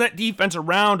turn that defense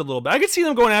around a little bit. I could see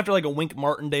them going after like a Wink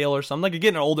Martindale or something, like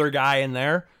getting an older guy in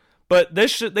there. But they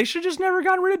should just never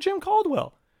gotten rid of Jim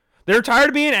Caldwell. They're tired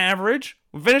of being average.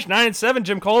 We finished 9-7.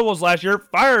 Jim Caldwell's last year,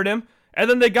 fired him, and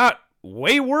then they got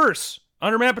way worse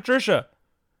under Matt Patricia.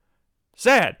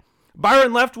 Sad.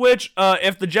 Byron Leftwich,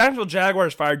 if the Jacksonville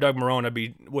Jaguars fired Doug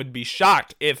Marrone, would be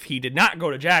shocked if he did not go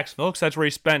to Jacksonville, because that's where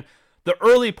he spent the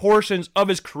early portions of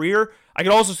his career. I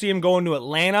could also see him going to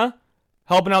Atlanta,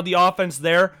 helping out the offense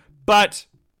there. But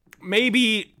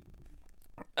maybe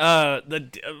for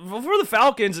the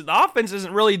Falcons, the offense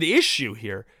isn't really the issue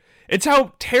here. It's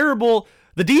how terrible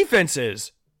the defense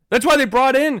is. That's why they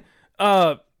brought in,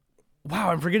 I'm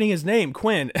forgetting his name,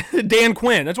 Dan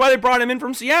Quinn. That's why they brought him in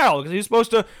from Seattle, because he's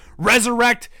supposed to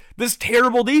resurrect this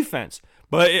terrible defense.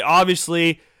 But it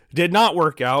obviously did not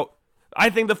work out. I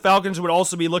think the Falcons would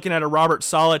also be looking at a Robert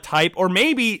Saleh type, or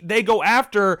maybe they go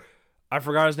after, I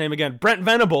forgot his name again, Brent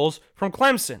Venables from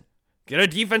Clemson. Get a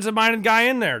defensive-minded guy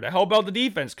in there to help out the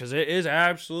defense, because it is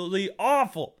absolutely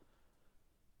awful.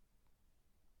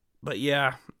 But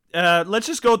yeah, let's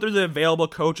just go through the available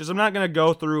coaches. I'm not going to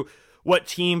go through what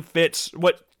team fits,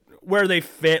 where they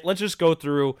fit. Let's just go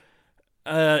through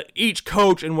each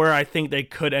coach and where I think they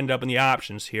could end up in the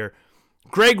options here.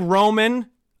 Greg Roman,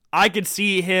 I could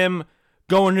see him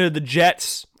going to the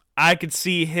Jets. I could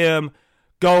see him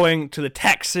going to the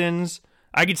Texans.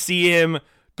 I could see him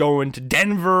going to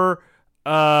Denver,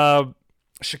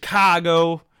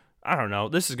 Chicago. I don't know.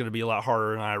 This is going to be a lot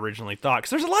harder than I originally thought,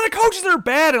 because there's a lot of coaches that are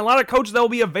bad and a lot of coaches that will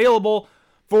be available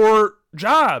for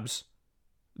jobs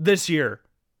this year.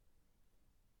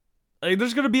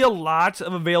 There's going to be a lot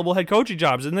of available head coaching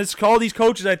jobs, and all these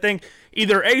coaches, I think,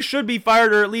 either A, should be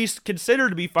fired or at least considered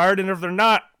to be fired, and if they're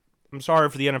not, I'm sorry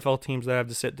for the NFL teams that have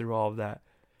to sit through all of that.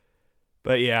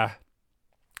 But yeah,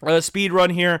 speed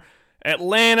run here.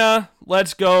 Atlanta,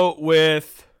 let's go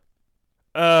with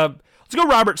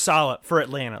Robert Saleh for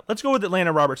Atlanta. Let's go with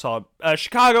Atlanta, Robert Saleh.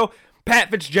 Chicago,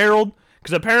 Pat Fitzgerald,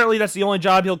 because apparently that's the only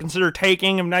job he'll consider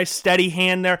taking. A nice steady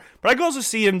hand there. But I can also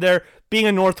see him there being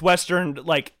a Northwestern,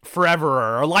 forever,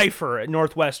 or a lifer at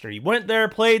Northwestern. He went there,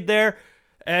 played there,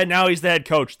 and now he's the head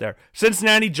coach there.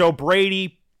 Cincinnati, Joe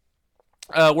Brady,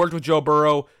 worked with Joe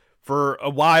Burrow for a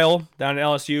while down at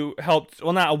LSU.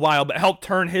 Helped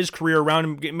turn his career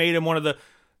around and made him one of the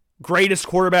greatest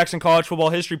quarterbacks in college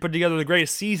football history, put together the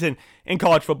greatest season in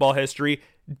college football history.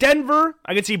 Denver,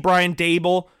 I could see Brian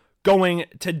Dable going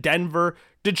to Denver.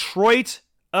 Detroit,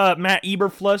 Matt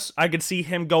Eberflus, I could see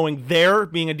him going there,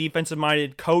 being a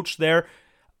defensive-minded coach there.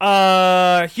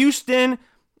 Houston,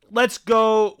 let's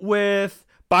go with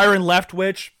Byron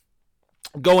Leftwich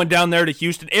going down there to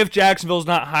Houston. If Jacksonville's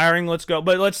not hiring, let's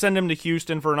send him to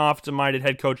Houston for an offensive-minded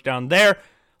head coach down there.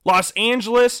 Los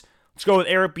Angeles, let's go with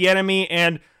Eric Bieniemy,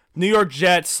 and New York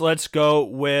Jets, let's go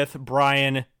with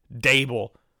Brian Dable.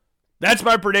 That's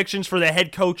my predictions for the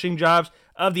head coaching jobs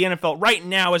of the NFL right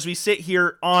now as we sit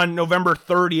here on November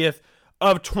 30th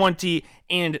of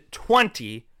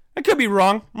 2020. I could be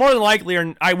wrong. More than likely,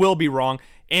 or I will be wrong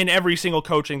in every single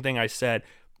coaching thing I said.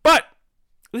 But,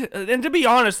 and to be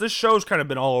honest, this show's kind of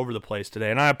been all over the place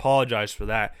today, and I apologize for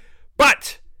that.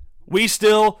 But we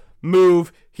still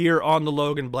move here on the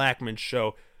Logan Blackman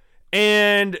Show.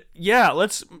 And yeah,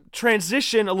 let's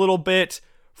transition a little bit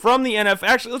from the NFL.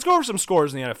 Actually, let's go over some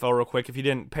scores in the NFL real quick. If you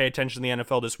didn't pay attention to the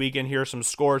NFL this weekend, here are some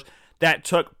scores that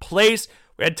took place.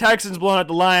 We had Texans blowing out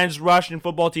the Lions, Washington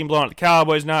football team blowing out the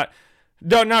Cowboys. Not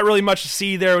really much to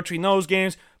see there between those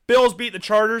games. Bills beat the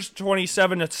Chargers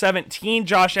 27-17.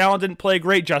 Josh Allen didn't play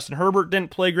great. Justin Herbert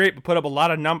didn't play great, but put up a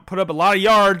lot of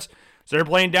yards. So they're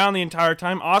playing down the entire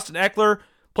time. Austin Eckler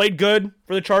played good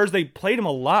for the Chargers. They played him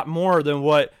a lot more than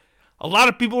what a lot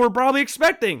of people were probably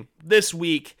expecting this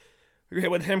week,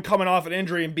 with him coming off an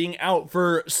injury and being out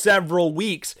for several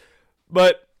weeks.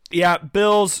 But yeah,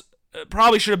 Bills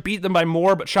probably should have beat them by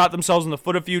more, but shot themselves in the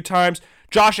foot a few times.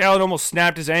 Josh Allen almost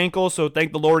snapped his ankle, so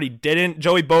thank the Lord he didn't.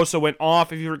 Joey Bosa went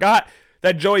off. If you forgot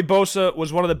that Joey Bosa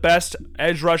was one of the best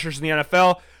edge rushers in the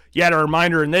NFL, you had a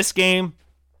reminder in this game.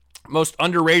 Most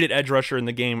underrated edge rusher in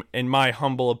the game, in my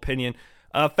humble opinion.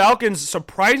 Falcons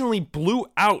surprisingly blew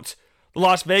out the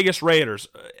Las Vegas Raiders.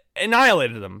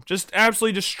 Annihilated them. Just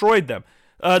absolutely destroyed them.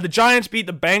 The Giants beat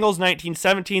the Bengals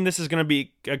 19-17. This is going to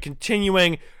be a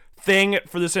continuing thing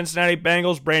for the Cincinnati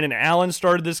Bengals. Brandon Allen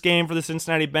started this game for the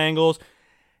Cincinnati Bengals.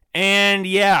 And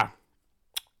yeah,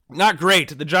 not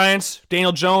great. The Giants,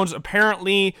 Daniel Jones,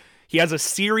 apparently he has a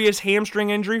serious hamstring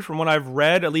injury from what I've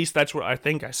read. At least that's what I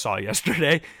think I saw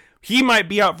yesterday. He might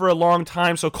be out for a long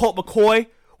time. So Colt McCoy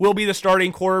will be the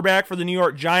starting quarterback for the New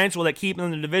York Giants. Will that keep them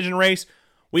in the division race?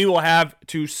 We will have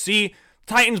to see.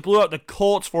 Titans blew out the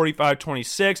Colts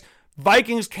 45-26.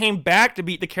 Vikings came back to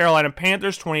beat the Carolina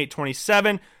Panthers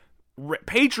 28-27.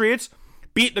 Patriots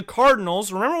beat the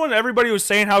Cardinals. Remember when everybody was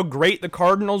saying how great the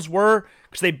Cardinals were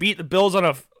because they beat the Bills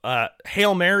on a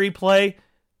Hail Mary play?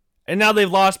 And now they've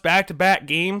lost back-to-back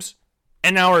games,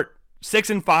 and now are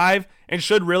 6-5, and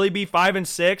should really be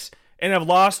 5-6, and have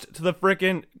lost to the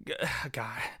freaking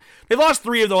God. They've lost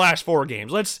 3 of the last 4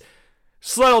 games. Let's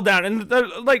settle down. And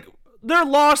their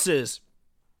losses,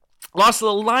 lost to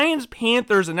the Lions,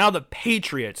 Panthers, and now the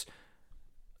Patriots.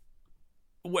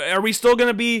 Are we still going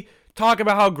to be talking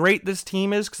about how great this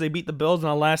team is because they beat the Bills in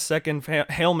a last-second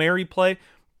Hail Mary play?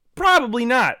 Probably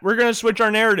not. We're going to switch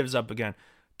our narratives up again.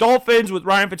 Dolphins with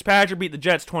Ryan Fitzpatrick beat the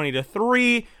Jets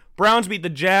 20-3. Browns beat the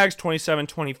Jags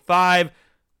 27-25.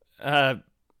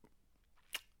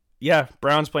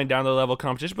 Browns playing down to the level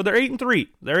competition, but they're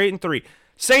 8-3.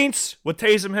 Saints with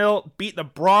Taysom Hill beat the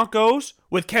Broncos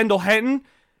with Kendall Hinton.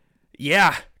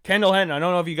 Yeah, Kendall Hinton. I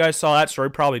don't know if you guys saw that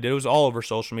story. Probably did. It was all over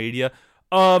social media.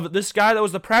 Of this guy that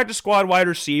was the practice squad wide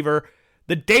receiver.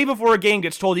 The day before a game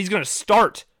gets told he's going to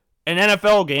start an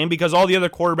NFL game because all the other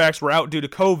quarterbacks were out due to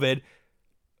COVID.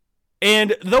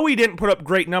 And though he didn't put up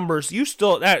great numbers,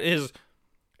 that is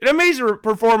an amazing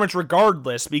performance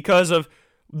regardless because of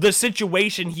the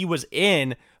situation he was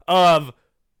in of,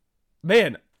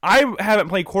 man, I haven't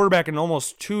played quarterback in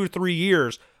almost 2 or 3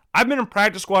 years. I've been in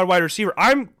practice squad wide receiver.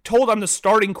 I'm told I'm the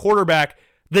starting quarterback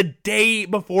the day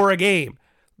before a game.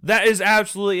 That is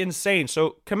absolutely insane.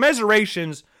 So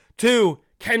commiserations to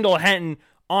Kendall Hinton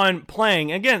on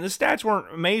playing. Again, the stats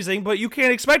weren't amazing, but you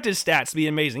can't expect his stats to be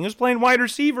amazing. He was playing wide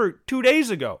receiver 2 days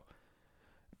ago.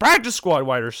 Practice squad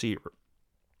wide receiver.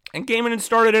 And came in and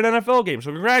started an NFL game.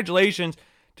 So congratulations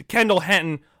to Kendall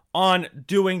Hinton on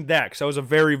doing that. Because that was a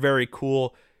very, very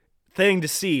cool thing to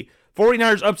see.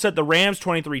 49ers upset the Rams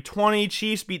 23-20.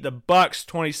 Chiefs beat the Bucks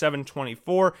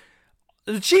 27-24.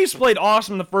 The Chiefs played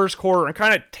awesome in the first quarter and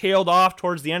kind of tailed off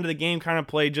towards the end of the game. Kind of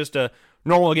played just a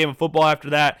normal game of football after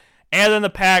that. And then the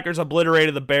Packers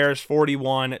obliterated the Bears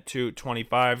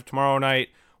 41-25. Tomorrow night,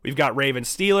 we've got Ravens,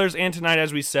 Steelers, and tonight,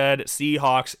 as we said,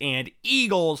 Seahawks and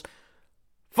Eagles.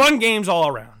 Fun games all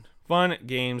around.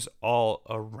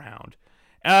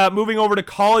 Moving over to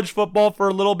college football for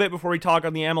a little bit before we talk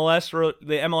on the MLS or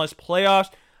the MLS playoffs.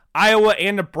 Iowa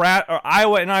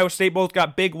and Iowa State both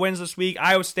got big wins this week.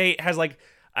 Iowa State has like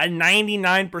a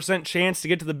 99% chance to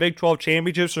get to the Big 12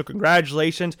 championship, so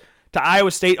congratulations to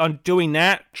Iowa State on doing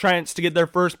that. Chance to get their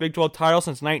first Big 12 title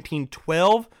since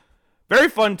 1912. Very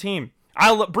fun team.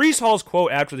 Breece Hall's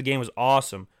quote after the game was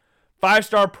awesome.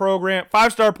 5-star program,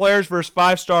 5-star players versus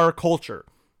 5-star culture.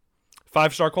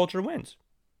 5-star culture wins.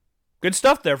 Good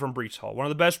stuff there from Breece Hall. One of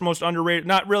the best, most underrated,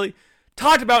 not really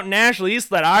talked about nationally, at least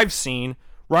that I've seen,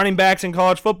 running backs in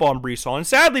college football in Breece Hall. And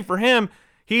sadly for him,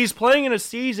 he's playing in a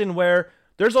season where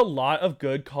there's a lot of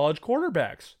good college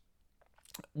quarterbacks.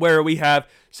 Where we have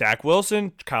Zach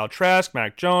Wilson, Kyle Trask,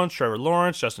 Mac Jones, Trevor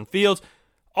Lawrence, Justin Fields.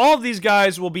 All of these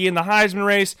guys will be in the Heisman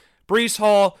race. Breece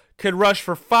Hall could rush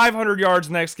for 500 yards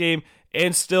next game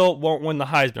and still won't win the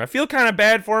Heisman. I feel kind of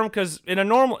bad for him because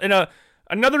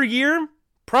another year,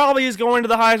 probably is going to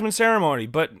the Heisman ceremony.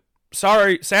 But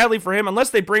sadly for him,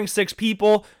 unless they bring 6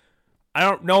 people, I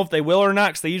don't know if they will or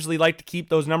not because they usually like to keep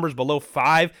those numbers below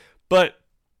 5. But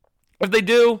if they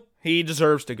do, he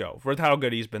deserves to go for how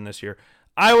good he's been this year.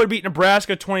 Iowa beat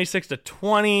Nebraska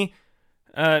 26-20.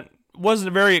 Wasn't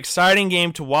a very exciting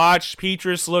game to watch.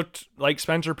 Petras looked like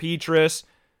Spencer Petras.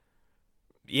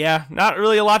 Yeah, not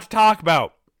really a lot to talk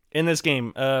about in this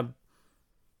game.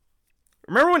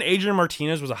 Remember when Adrian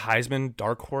Martinez was a Heisman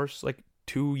dark horse like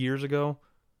 2 years ago?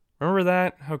 Remember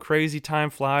that? How crazy time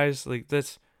flies? Like,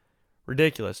 that's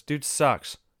ridiculous. Dude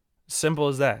sucks. Simple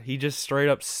as that. He just straight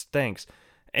up stinks.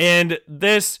 And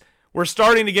we're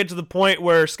starting to get to the point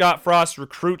where Scott Frost's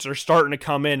recruits are starting to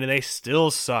come in and they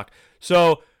still suck.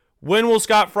 So when will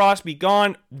Scott Frost be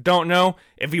gone? Don't know.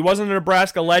 If he wasn't a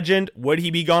Nebraska legend, would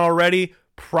he be gone already?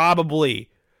 Probably.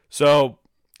 So,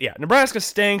 yeah, Nebraska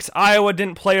stinks. Iowa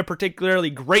didn't play a particularly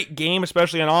great game,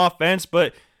 especially on offense,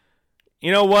 but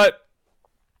you know what?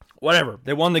 Whatever.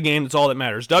 They won the game. That's all that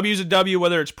matters. W's a W,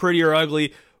 whether it's pretty or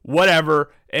ugly,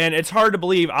 whatever. And it's hard to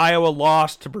believe Iowa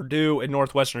lost to Purdue and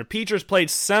Northwestern. If Petras played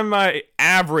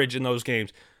semi-average in those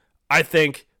games, I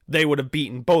think they would have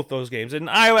beaten both those games. And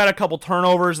Iowa had a couple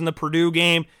turnovers in the Purdue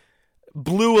game,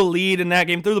 blew a lead in that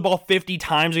game, threw the ball 50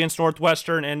 times against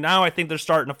Northwestern, and now I think they're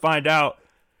starting to find out,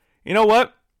 you know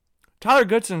what? Tyler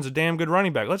Goodson's a damn good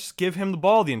running back. Let's just give him the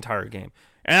ball the entire game.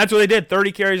 And that's what they did.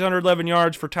 30 carries, 111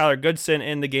 yards for Tyler Goodson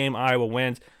in the game. Iowa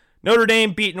wins. Notre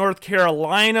Dame beat North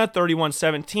Carolina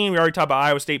 31-17. We already talked about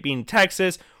Iowa State beating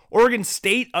Texas. Oregon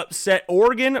State upset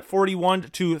Oregon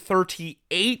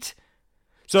 41-38.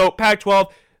 So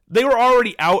Pac-12, they were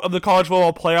already out of the college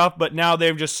football playoff, but now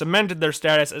they've just cemented their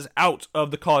status as out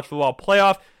of the college football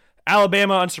playoff.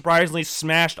 Alabama, unsurprisingly,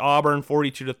 smashed Auburn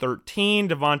 42-13.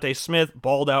 Devontae Smith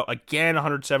balled out again,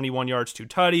 171 yards, 2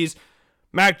 tutties.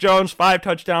 Mac Jones, 5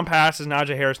 touchdown passes.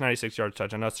 Najee Harris, 96 yards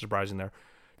touchdown. Not surprising there.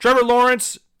 Trevor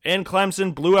Lawrence and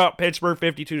Clemson blew out Pittsburgh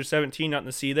 52-17. Nothing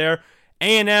to see there.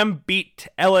 A&M beat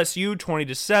LSU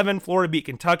 20-7. Florida beat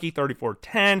Kentucky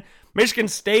 34-10. Michigan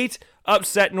State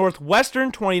upset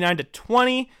Northwestern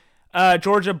 29-20.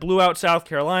 Georgia blew out South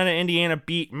Carolina. Indiana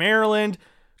beat Maryland.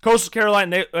 Coastal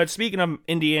Carolina, speaking of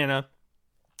Indiana,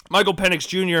 Michael Penix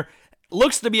Jr.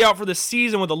 looks to be out for the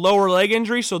season with a lower leg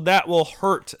injury, so that will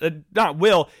hurt.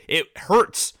 It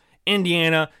hurts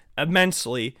Indiana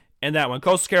immensely in that one.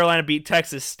 Coastal Carolina beat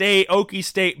Texas State. Okie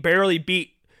State barely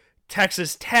beat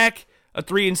Texas Tech, a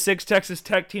 3-6 Texas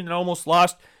Tech team that almost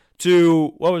lost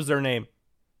to, what was their name?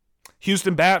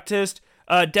 Houston Baptist.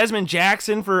 Desmond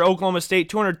Jackson for Oklahoma State,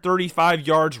 235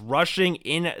 yards rushing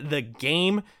in the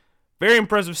game. Very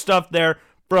impressive stuff there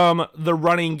from the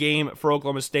running game for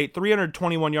Oklahoma State.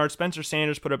 321 yards. Spencer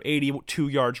Sanders put up 82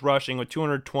 yards rushing with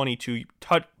 222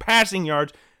 passing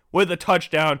yards with a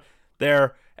touchdown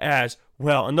there as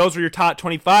well. And those were your top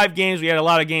 25 games. We had a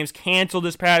lot of games canceled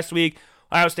this past week.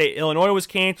 Ohio State, Illinois was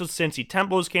canceled. Cincy,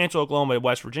 Temple was canceled. Oklahoma,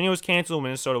 West Virginia was canceled.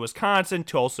 Minnesota, Wisconsin.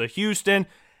 Tulsa, Houston.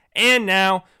 And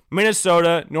now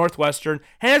Minnesota, Northwestern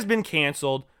has been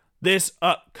canceled this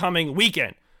upcoming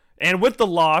weekend. And with the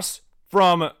loss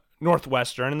from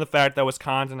Northwestern and the fact that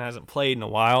Wisconsin hasn't played in a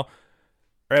while,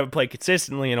 or haven't played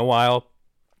consistently in a while,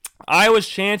 Iowa's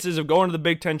chances of going to the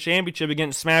Big Ten Championship and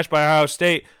getting smashed by Ohio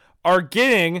State are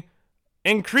getting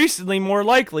increasingly more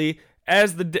likely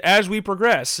as we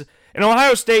progress. And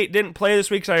Ohio State didn't play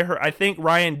this week, so I think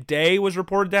Ryan Day was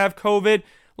reported to have COVID.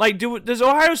 Like, does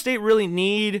Ohio State really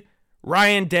need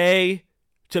Ryan Day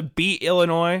to beat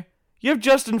Illinois? You have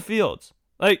Justin Fields.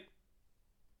 Like,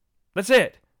 that's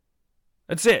it.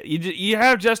 That's it. You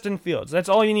have Justin Fields. That's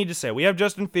all you need to say. We have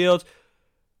Justin Fields.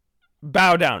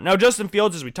 Bow down. Now, Justin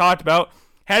Fields, as we talked about,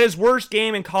 had his worst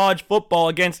game in college football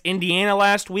against Indiana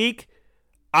last week.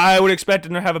 I would expect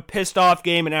him to have a pissed-off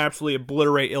game and absolutely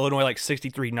obliterate Illinois like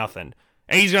 63-0. And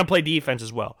he's going to play defense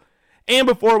as well. And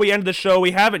before we end the show,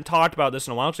 we haven't talked about this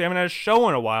in a while because we haven't had a show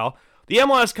in a while. The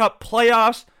MLS Cup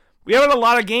Playoffs, we have a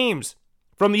lot of games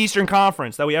from the Eastern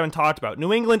Conference that we haven't talked about.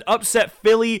 New England upset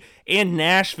Philly and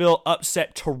Nashville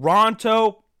upset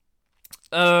Toronto.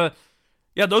 Those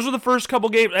were the first couple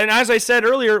games. And as I said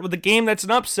earlier, with the game that's an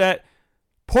upset,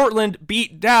 Portland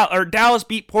beat Dallas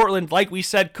beat Portland like we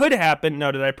said could happen.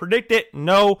 Now, did I predict it?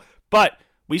 No, but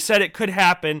we said it could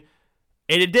happen,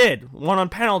 and it did. Won on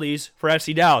penalties for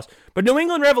FC Dallas. But New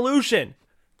England Revolution,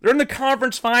 they're in the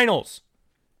conference finals.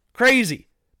 Crazy.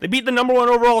 They beat the number 1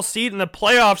 overall seed in the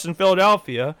playoffs in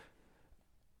Philadelphia,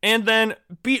 and then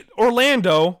beat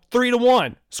Orlando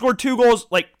 3-1. Scored 2 goals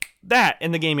like that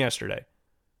in the game yesterday.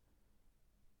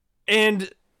 And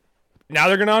now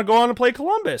they're going to go on to play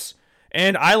Columbus.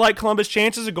 And I like Columbus'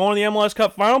 chances of going to the MLS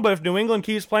Cup final, but if New England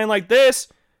keeps playing like this,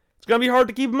 it's going to be hard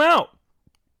to keep them out.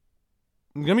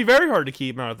 It's going to be very hard to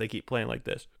keep them out if they keep playing like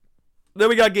this. Then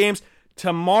we got games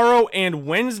tomorrow and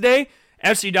Wednesday.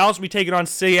 FC Dallas will be taking on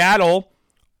Seattle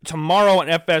tomorrow on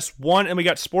FS1, and we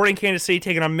got Sporting Kansas City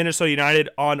taking on Minnesota United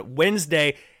on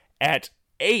Wednesday at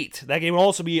 8. That game will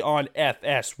also be on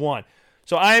FS1.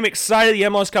 So I am excited. The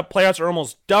MLS Cup playoffs are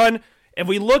almost done. If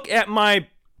we look at my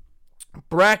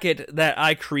bracket that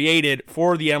I created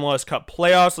for the MLS Cup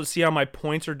playoffs, let's see how my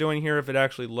points are doing here if it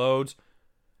actually loads.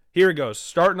 Here it goes.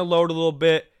 Starting to load a little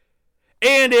bit.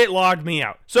 And it logged me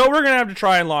out. So we're going to have to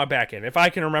try and log back in. If I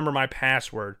can remember my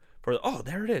password.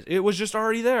 There it is. It was just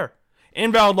already there.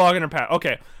 Invalid login or pass.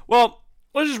 Okay. Well,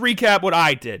 let's just recap what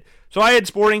I did. So I had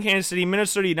Sporting Kansas City,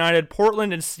 Minnesota United,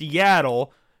 Portland, and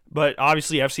Seattle. But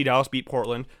obviously FC Dallas beat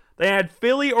Portland. They had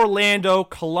Philly, Orlando,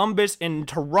 Columbus, and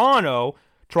Toronto.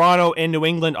 Toronto and New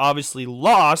England obviously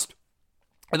lost.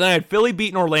 And then I had Philly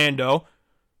beating Orlando.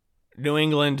 New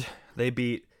England, they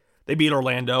beat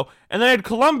Orlando. And then I had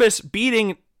Columbus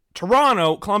beating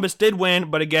Toronto. Columbus did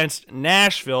win, but against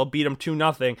Nashville, beat them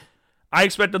 2-0. I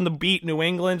expect them to beat New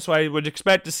England, so I would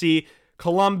expect to see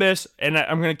Columbus, and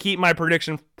I'm going to keep my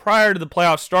prediction prior to the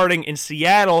playoffs starting in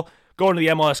Seattle, going to the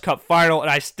MLS Cup final,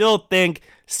 and I still think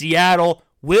Seattle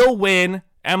will win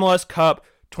MLS Cup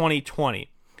 2020.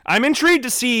 I'm intrigued to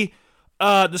see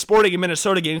the Sporting and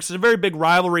Minnesota game because it's a very big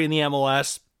rivalry in the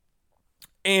MLS.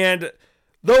 And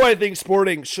though I think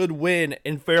Sporting should win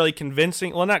in fairly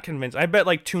convincing, well, not convincing, I bet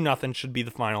like 2-0 should be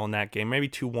the final in that game, maybe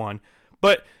 2-1.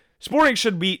 But Sporting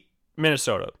should beat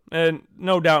Minnesota. And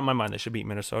no doubt in my mind they should beat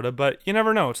Minnesota, but you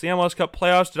never know. It's the MLS Cup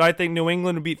playoffs. Did I think New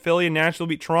England would beat Philly and Nashville would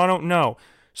beat Toronto? No.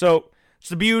 So it's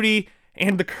the beauty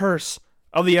and the curse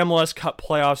of the MLS Cup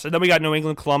Playoffs. And then we got New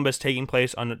England Columbus taking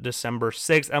place on December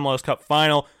 6th. MLS Cup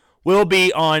Final will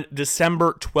be on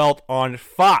December 12th on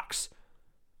Fox.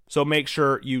 So make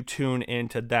sure you tune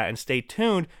into that and stay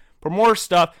tuned for more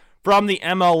stuff from the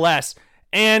MLS.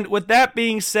 And with that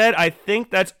being said, I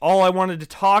think that's all I wanted to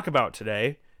talk about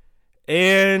today.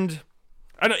 And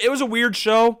I know it was a weird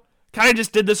show. Kind of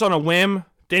just did this on a whim.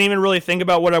 Didn't even really think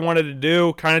about what I wanted to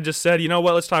do. Kind of just said, you know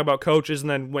what, let's talk about coaches, and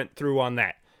then went through on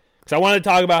that. Because I wanted to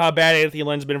talk about how bad Anthony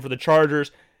Lynn's been for the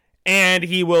Chargers, and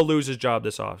he will lose his job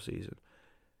this offseason.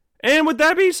 And with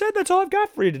that being said, that's all I've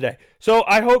got for you today. So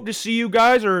I hope to see you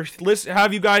guys or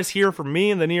have you guys hear from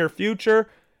me in the near future.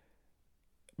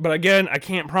 But again, I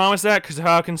can't promise that because of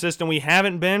how consistent we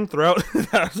haven't been throughout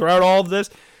all of this.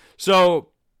 So,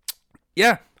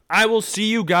 yeah, I will see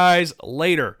you guys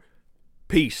later.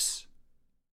 Peace.